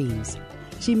spirit's dreams.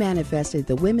 She manifested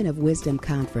the Women of Wisdom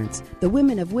Conference, the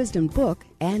Women of Wisdom book,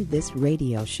 and this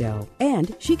radio show.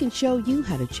 And she can show you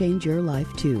how to change your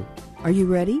life too. Are you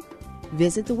ready?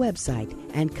 Visit the website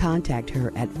and contact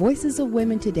her at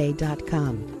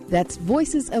voicesofwomentoday.com. That's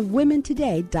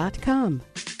voicesofwomentoday.com.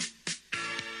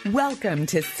 Welcome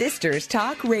to Sisters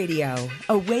Talk Radio.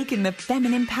 Awaken the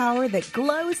feminine power that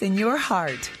glows in your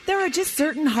heart. There are just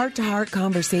certain heart-to-heart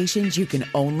conversations you can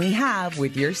only have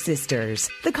with your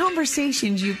sisters. The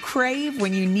conversations you crave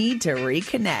when you need to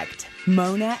reconnect.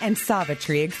 Mona and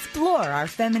Savitri explore our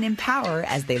feminine power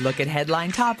as they look at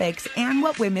headline topics and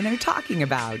what women are talking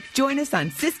about. Join us on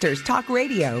Sisters Talk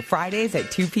Radio, Fridays at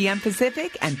 2 p.m.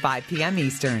 Pacific and 5 p.m.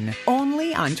 Eastern.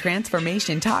 Only on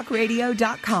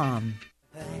TransformationTalkRadio.com.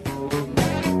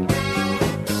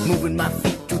 Moving my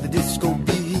feet to the disco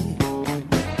beat.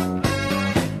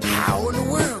 How in the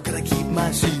world can I keep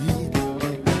my seat?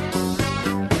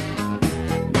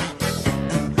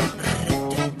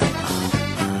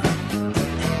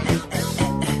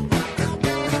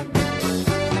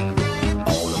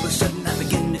 All of a sudden I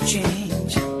begin to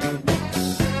change.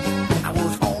 I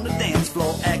was on the dance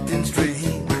floor acting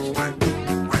strange.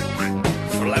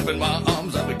 Flapping my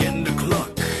arms, I began to cluck.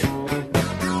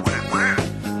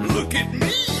 Look at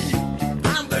me,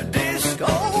 I'm the disco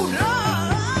dog.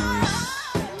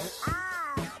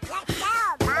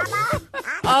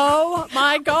 Oh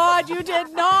my God, you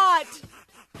did not.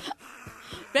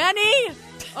 Benny,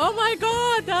 oh my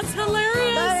God, that's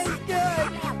hilarious. That is good.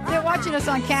 They're watching us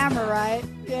on camera, right?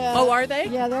 Yeah. Oh, are they?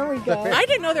 Yeah, there we go. I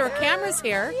didn't know there were cameras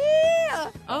here.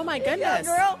 Yeah. Oh my goodness. Yeah,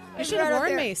 girl. You should have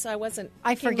warned me so I wasn't.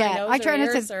 I forget. I try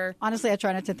not to. Honestly, I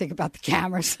try not to think about the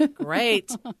cameras.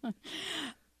 Great.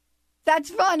 That's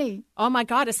funny. Oh my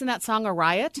God, isn't that song a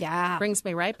riot? Yeah. Brings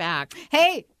me right back.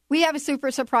 Hey, we have a super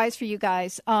surprise for you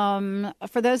guys. For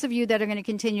those of you that are going to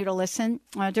continue to listen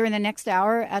during the next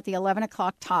hour at the 11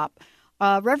 o'clock top,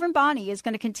 Reverend Bonnie is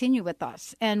going to continue with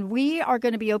us. And we are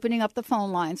going to be opening up the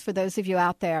phone lines for those of you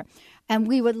out there. And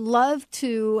we would love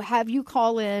to have you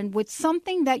call in with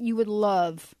something that you would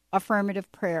love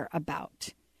affirmative prayer about.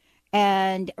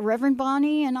 And Reverend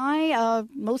Bonnie and I,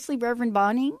 mostly Reverend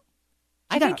Bonnie.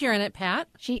 I think you're in it, Pat.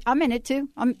 I'm in it, too.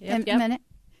 I'm in it.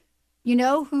 You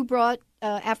know who brought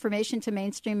affirmation to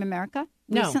mainstream America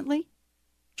recently?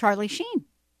 Charlie Sheen.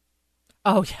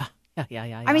 Oh, yeah.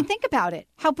 Yeah. I mean, think about it.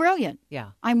 How brilliant.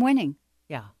 Yeah. I'm winning.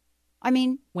 Yeah. I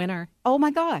mean. Winner. Oh,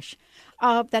 my gosh.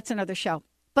 That's another show.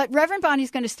 But Reverend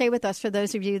Bonnie's going to stay with us for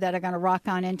those of you that are going to rock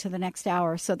on into the next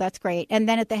hour. So that's great. And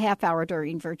then at the half hour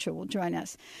during virtual will join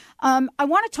us. I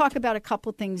want to talk about a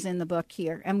couple things in the book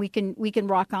here, and we can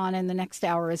rock on in the next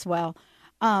hour as well.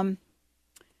 I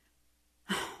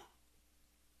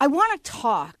want to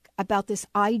talk about this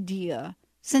idea,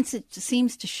 since it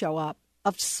seems to show up,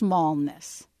 of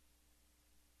smallness.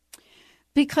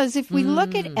 Because if we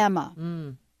look at Emma,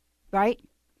 right?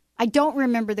 I don't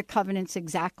remember the covenants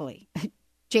exactly.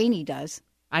 Janie does.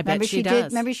 I bet she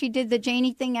does. Remember she did the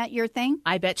Janie thing at your thing?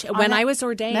 I bet when I was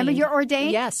ordained. Remember you're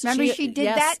ordained? Yes. Remember she did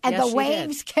that and the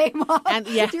waves came up? And,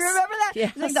 yes. Do you remember that?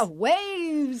 Yes. It's like the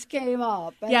waves came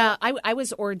up. Yeah, I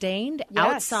was ordained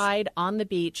outside on the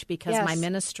beach because my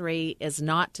ministry is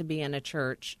not to be in a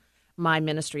church. My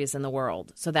ministry is in the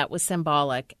world. So that was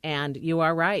symbolic. And you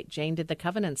are right. Jane did the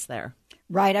covenants there.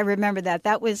 Right. I remember that.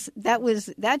 That was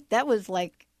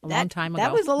like a long time ago.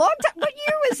 That was a long time. What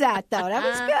year was that, though? That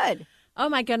was good. Oh,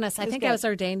 my goodness. I think good. I was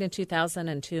ordained in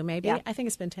 2002, maybe. Yeah. I think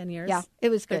it's been 10 years. Yeah, it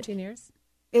was good. 13 years.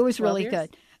 It was really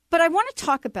good. But I want to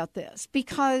talk about this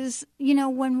because,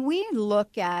 when we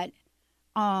look at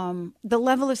the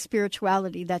level of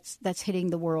spirituality that's hitting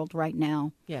the world right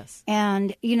now. Yes.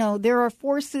 And, there are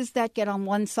forces that get on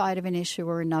one side of an issue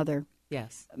or another.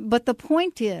 Yes. But the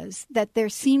point is that there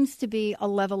seems to be a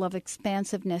level of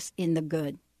expansiveness in the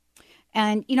good.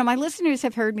 And, my listeners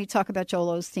have heard me talk about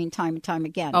Joel Osteen time and time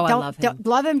again. Oh, I love him.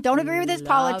 Love him. Don't agree with his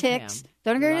politics. Him.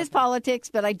 Don't agree with his politics,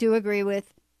 but I do agree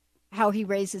with how he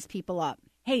raises people up.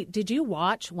 Hey, did you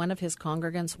watch one of his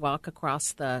congregants walk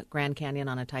across the Grand Canyon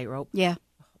on a tightrope? Yeah.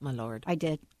 Oh, my Lord. I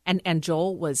did. And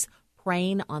Joel was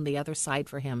praying on the other side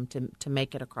for him to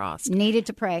make it across. Needed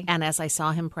to pray. And as I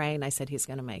saw him praying, I said, he's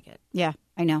going to make it. Yeah,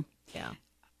 I know. Yeah.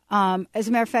 As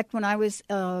a matter of fact, when I was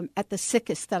at the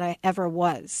sickest that I ever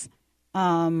was,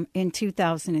 in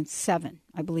 2007,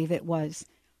 I believe it was,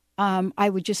 I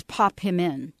would just pop him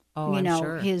in. Oh, I'm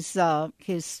sure. His I'm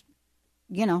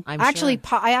actually,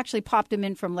 sure. I actually popped him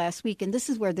in from last week, and this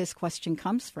is where this question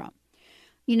comes from.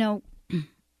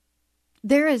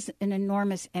 there is an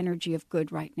enormous energy of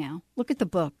good right now. Look at the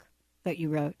book that you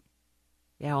wrote.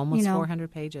 Yeah, almost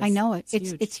 400 pages. I know it. It's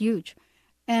huge. It's huge.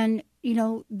 And,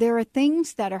 there are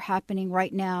things that are happening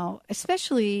right now,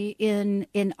 especially in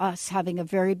us having a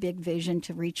very big vision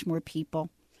to reach more people.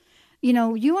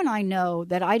 You and I know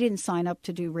that I didn't sign up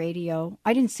to do radio.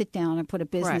 I didn't sit down and put a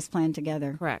business plan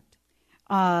together. Correct.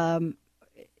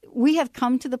 We have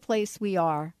come to the place we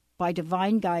are by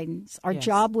divine guidance. Our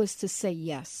job was to say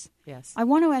yes. Yes. I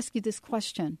want to ask you this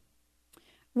question.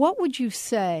 What would you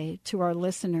say to our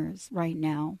listeners right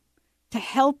now to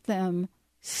help them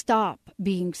stop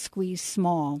being squeezed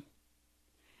small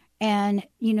and,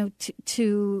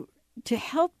 to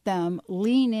help them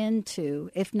lean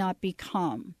into, if not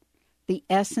become, the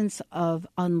essence of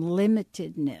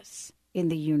unlimitedness in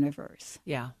the universe?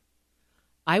 Yeah.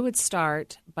 I would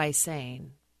start by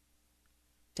saying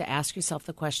to ask yourself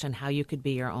the question how you could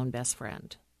be your own best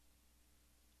friend.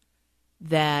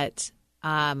 That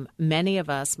many of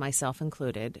us, myself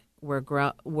included,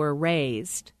 were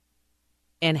raised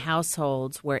in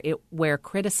households where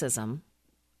criticism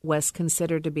was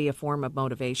considered to be a form of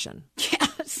motivation.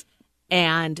 Yes.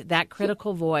 And that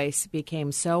critical voice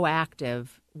became so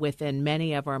active within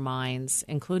many of our minds,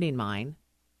 including mine.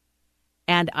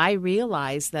 And I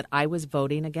realized that I was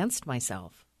voting against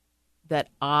myself, that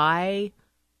I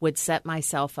would set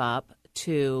myself up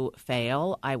to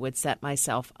fail. I would set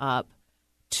myself up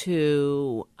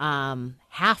to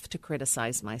have to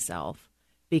criticize myself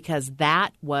because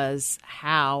that was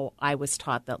how I was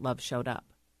taught that love showed up.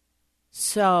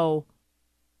 So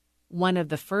one of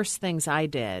the first things I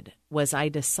did was I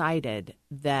decided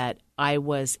that I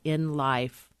was in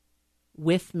life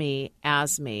with me,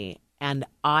 as me, and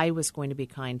I was going to be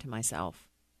kind to myself.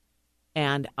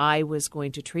 And I was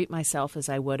going to treat myself as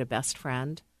I would a best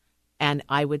friend. And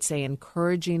I would say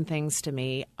encouraging things to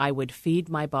me. I would feed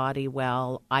my body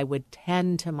well. I would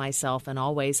tend to myself in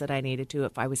all ways that I needed to.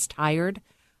 If I was tired,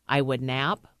 I would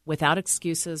nap without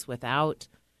excuses, without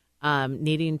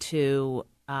needing to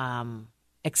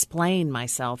explain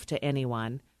myself to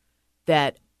anyone,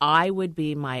 that I would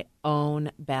be my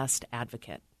own best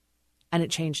advocate. And it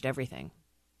changed everything.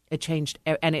 It changed,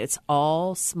 and it's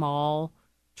all small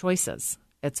choices.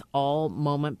 It's all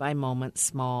moment by moment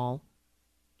small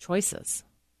choices.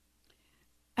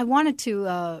 I wanted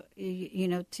to,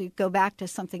 to go back to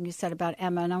something you said about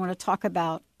Emma, and I want to talk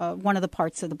about one of the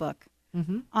parts of the book.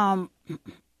 Mm-hmm.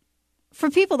 For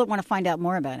people that want to find out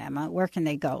more about Emma, where can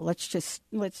they go? Let's just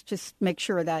make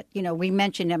sure that we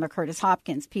mentioned Emma Curtis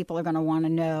Hopkins. People are going to want to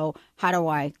know how do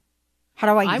I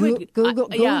Google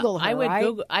her?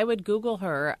 I would Google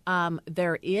her.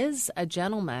 There is a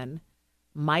gentleman,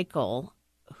 Michael,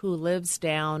 who lives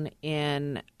down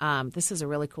in, this is a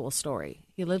really cool story.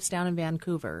 He lives down in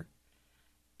Vancouver.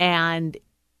 And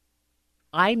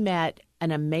I met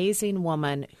an amazing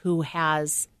woman who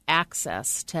has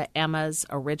access to Emma's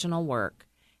original work.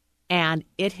 And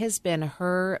it has been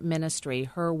her ministry,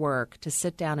 her work, to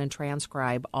sit down and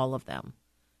transcribe all of them.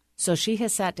 So she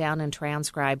has sat down and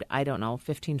transcribed,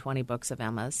 15, 20 books of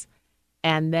Emma's,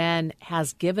 and then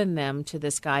has given them to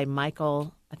this guy,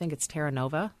 Michael, I think it's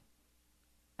Terranova,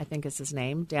 I think is his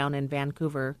name, down in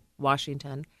Vancouver,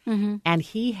 Washington. Mm-hmm. And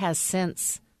he has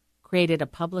since created a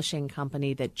publishing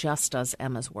company that just does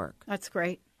Emma's work. That's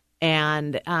great.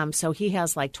 And so he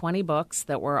has like 20 books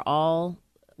that were all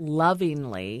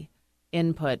lovingly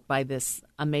input by this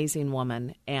amazing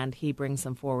woman, and he brings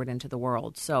them forward into the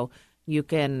world. So you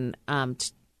can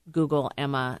Google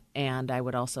Emma, and I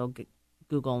would also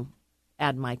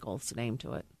add Michael's name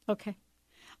to it. Okay.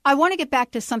 I want to get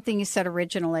back to something you said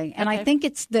originally, and I think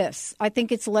it's this. I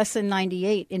think it's lesson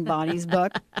 98 in Bonnie's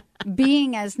book,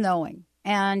 Being as Knowing.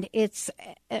 And it's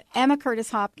Emma Curtis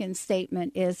Hopkins'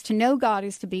 statement is, to know God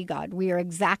is to be God. We are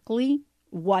exactly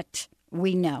what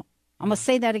we know. I'm going to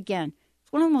say that again.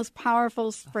 It's one of the most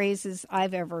powerful phrases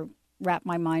I've ever wrapped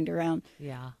my mind around.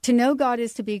 Yeah. To know God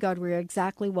is to be God. We are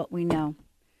exactly what we know.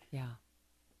 Yeah.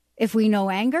 If we know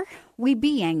anger, we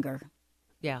be anger.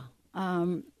 Yeah.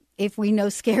 If we know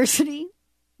scarcity,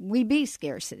 we be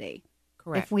scarcity.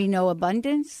 Correct. If we know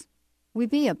abundance, we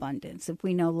be abundance. If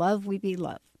we know love, we be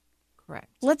love. Correct.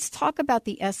 Let's talk about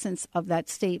the essence of that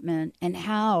statement and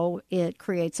how it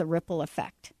creates a ripple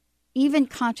effect, even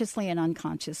consciously and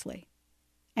unconsciously.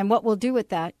 And what we'll do with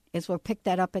that is we'll pick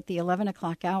that up at the 11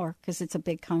 o'clock hour because it's a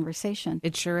big conversation.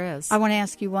 It sure is. I want to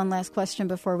ask you one last question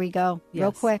before we go,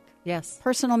 real quick. Yes.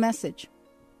 Personal message.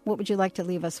 What would you like to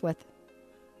leave us with?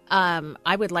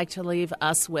 I would like to leave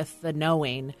us with the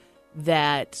knowing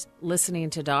that listening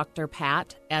to Dr.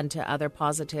 Pat and to other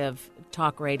positive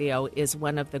talk radio is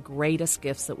one of the greatest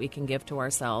gifts that we can give to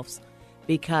ourselves,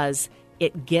 because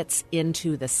it gets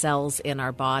into the cells in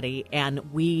our body,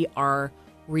 and we are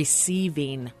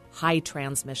receiving high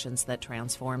transmissions that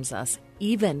transforms us,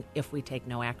 even if we take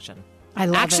no action. I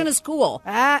love Action it. is cool,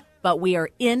 but we are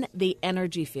in the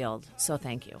energy field, so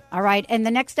thank you. All right, and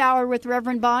the next hour with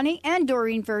Reverend Bonnie and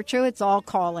Doreen Virtue, it's all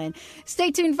call-in.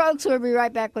 Stay tuned, folks. We'll be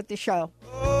right back with the show.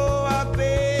 Oh, I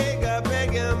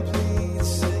beg him, please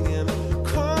sing him.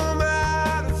 Come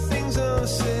out of things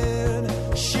unsaid.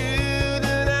 Shoot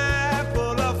an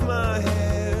apple off my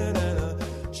head and a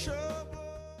trouble.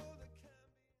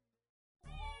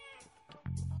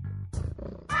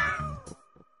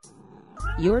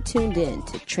 You're tuned in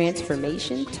to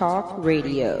Transformation Talk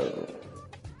Radio.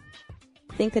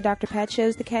 Think the Dr. Pat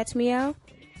shows the cat's meow?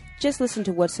 Just listen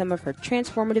to what some of her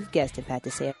transformative guests have had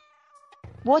to say.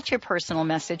 What's your personal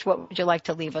message? What would you like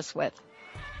to leave us with?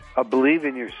 Believe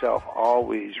in yourself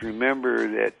always. Remember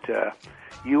that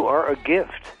you are a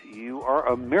gift. You are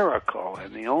a miracle,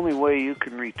 and the only way you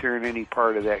can return any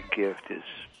part of that gift is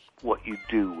what you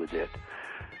do with it.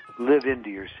 Live into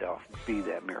yourself. Be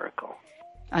that miracle.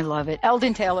 I love it.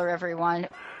 Eldon Taylor, everyone.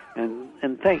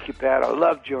 And thank you, Pat. I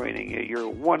love joining you. You're a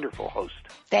wonderful host.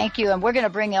 Thank you. And we're going to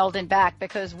bring Eldon back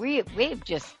because we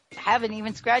just haven't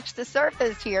even scratched the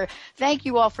surface here. Thank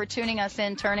you all for tuning us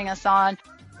in, turning us on.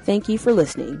 Thank you for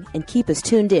listening, and keep us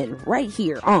tuned in right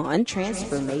here on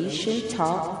Transformation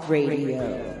Talk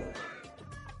Radio.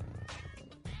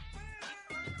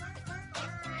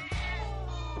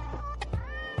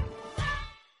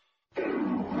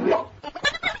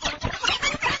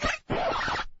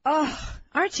 Oh,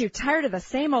 aren't you tired of the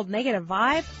same old negative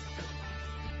vibe?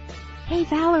 Hey,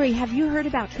 Valerie, have you heard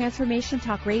about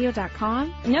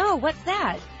TransformationTalkRadio.com? No, what's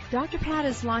that? Dr. Pat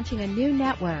is launching a new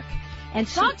network. And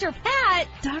Dr. Pat?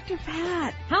 Dr.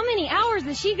 Pat. How many hours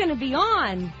is she going to be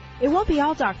on? It won't be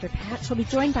all Dr. Pat. She'll be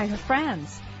joined by her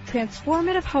friends,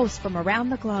 transformative hosts from around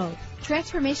the globe.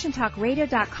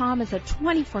 TransformationTalkRadio.com is a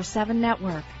 24/7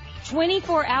 network.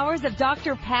 24 hours of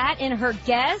Dr. Pat and her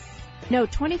guests? No,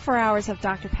 24 hours of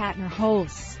Dr. Pat and her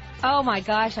hosts. Oh my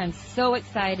gosh, I'm so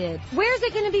excited. Where's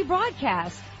it going to be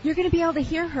broadcast? You're going to be able to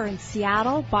hear her in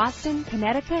Seattle, Boston,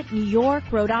 Connecticut, New York,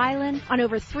 Rhode Island, on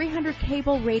over 300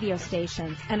 cable radio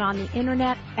stations, and on the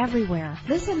internet everywhere.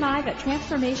 Listen live at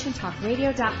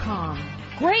TransformationTalkRadio.com.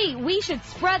 Great, we should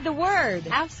spread the word.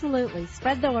 Absolutely,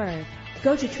 spread the word.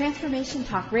 Go to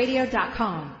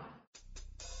TransformationTalkRadio.com.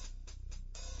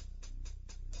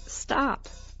 Stop.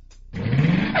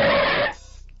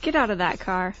 Get out of that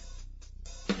car.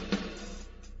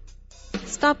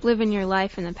 Stop living your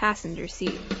life in the passenger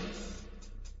seat.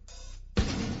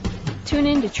 Tune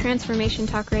in to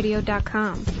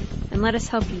TransformationTalkRadio.com and let us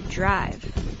help you drive.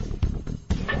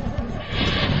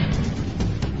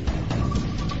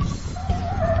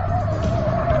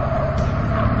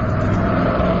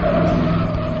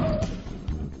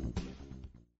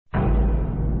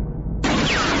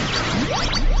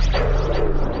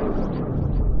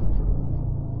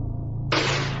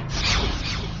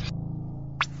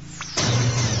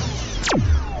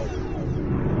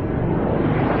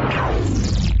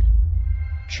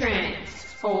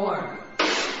 Transform.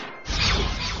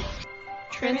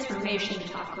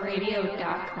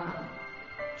 TransformationTalkRadio.com.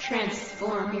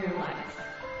 Transform your life.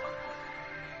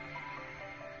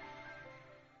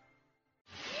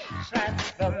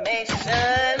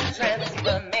 Transformation,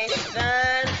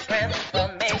 transformation,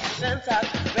 transformation talk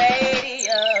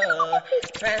radio.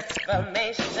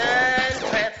 Transformation,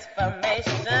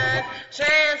 transformation,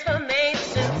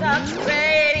 transformation talk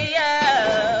radio.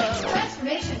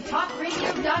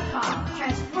 TransformationTalkRadio.com.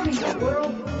 Transforming the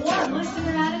world.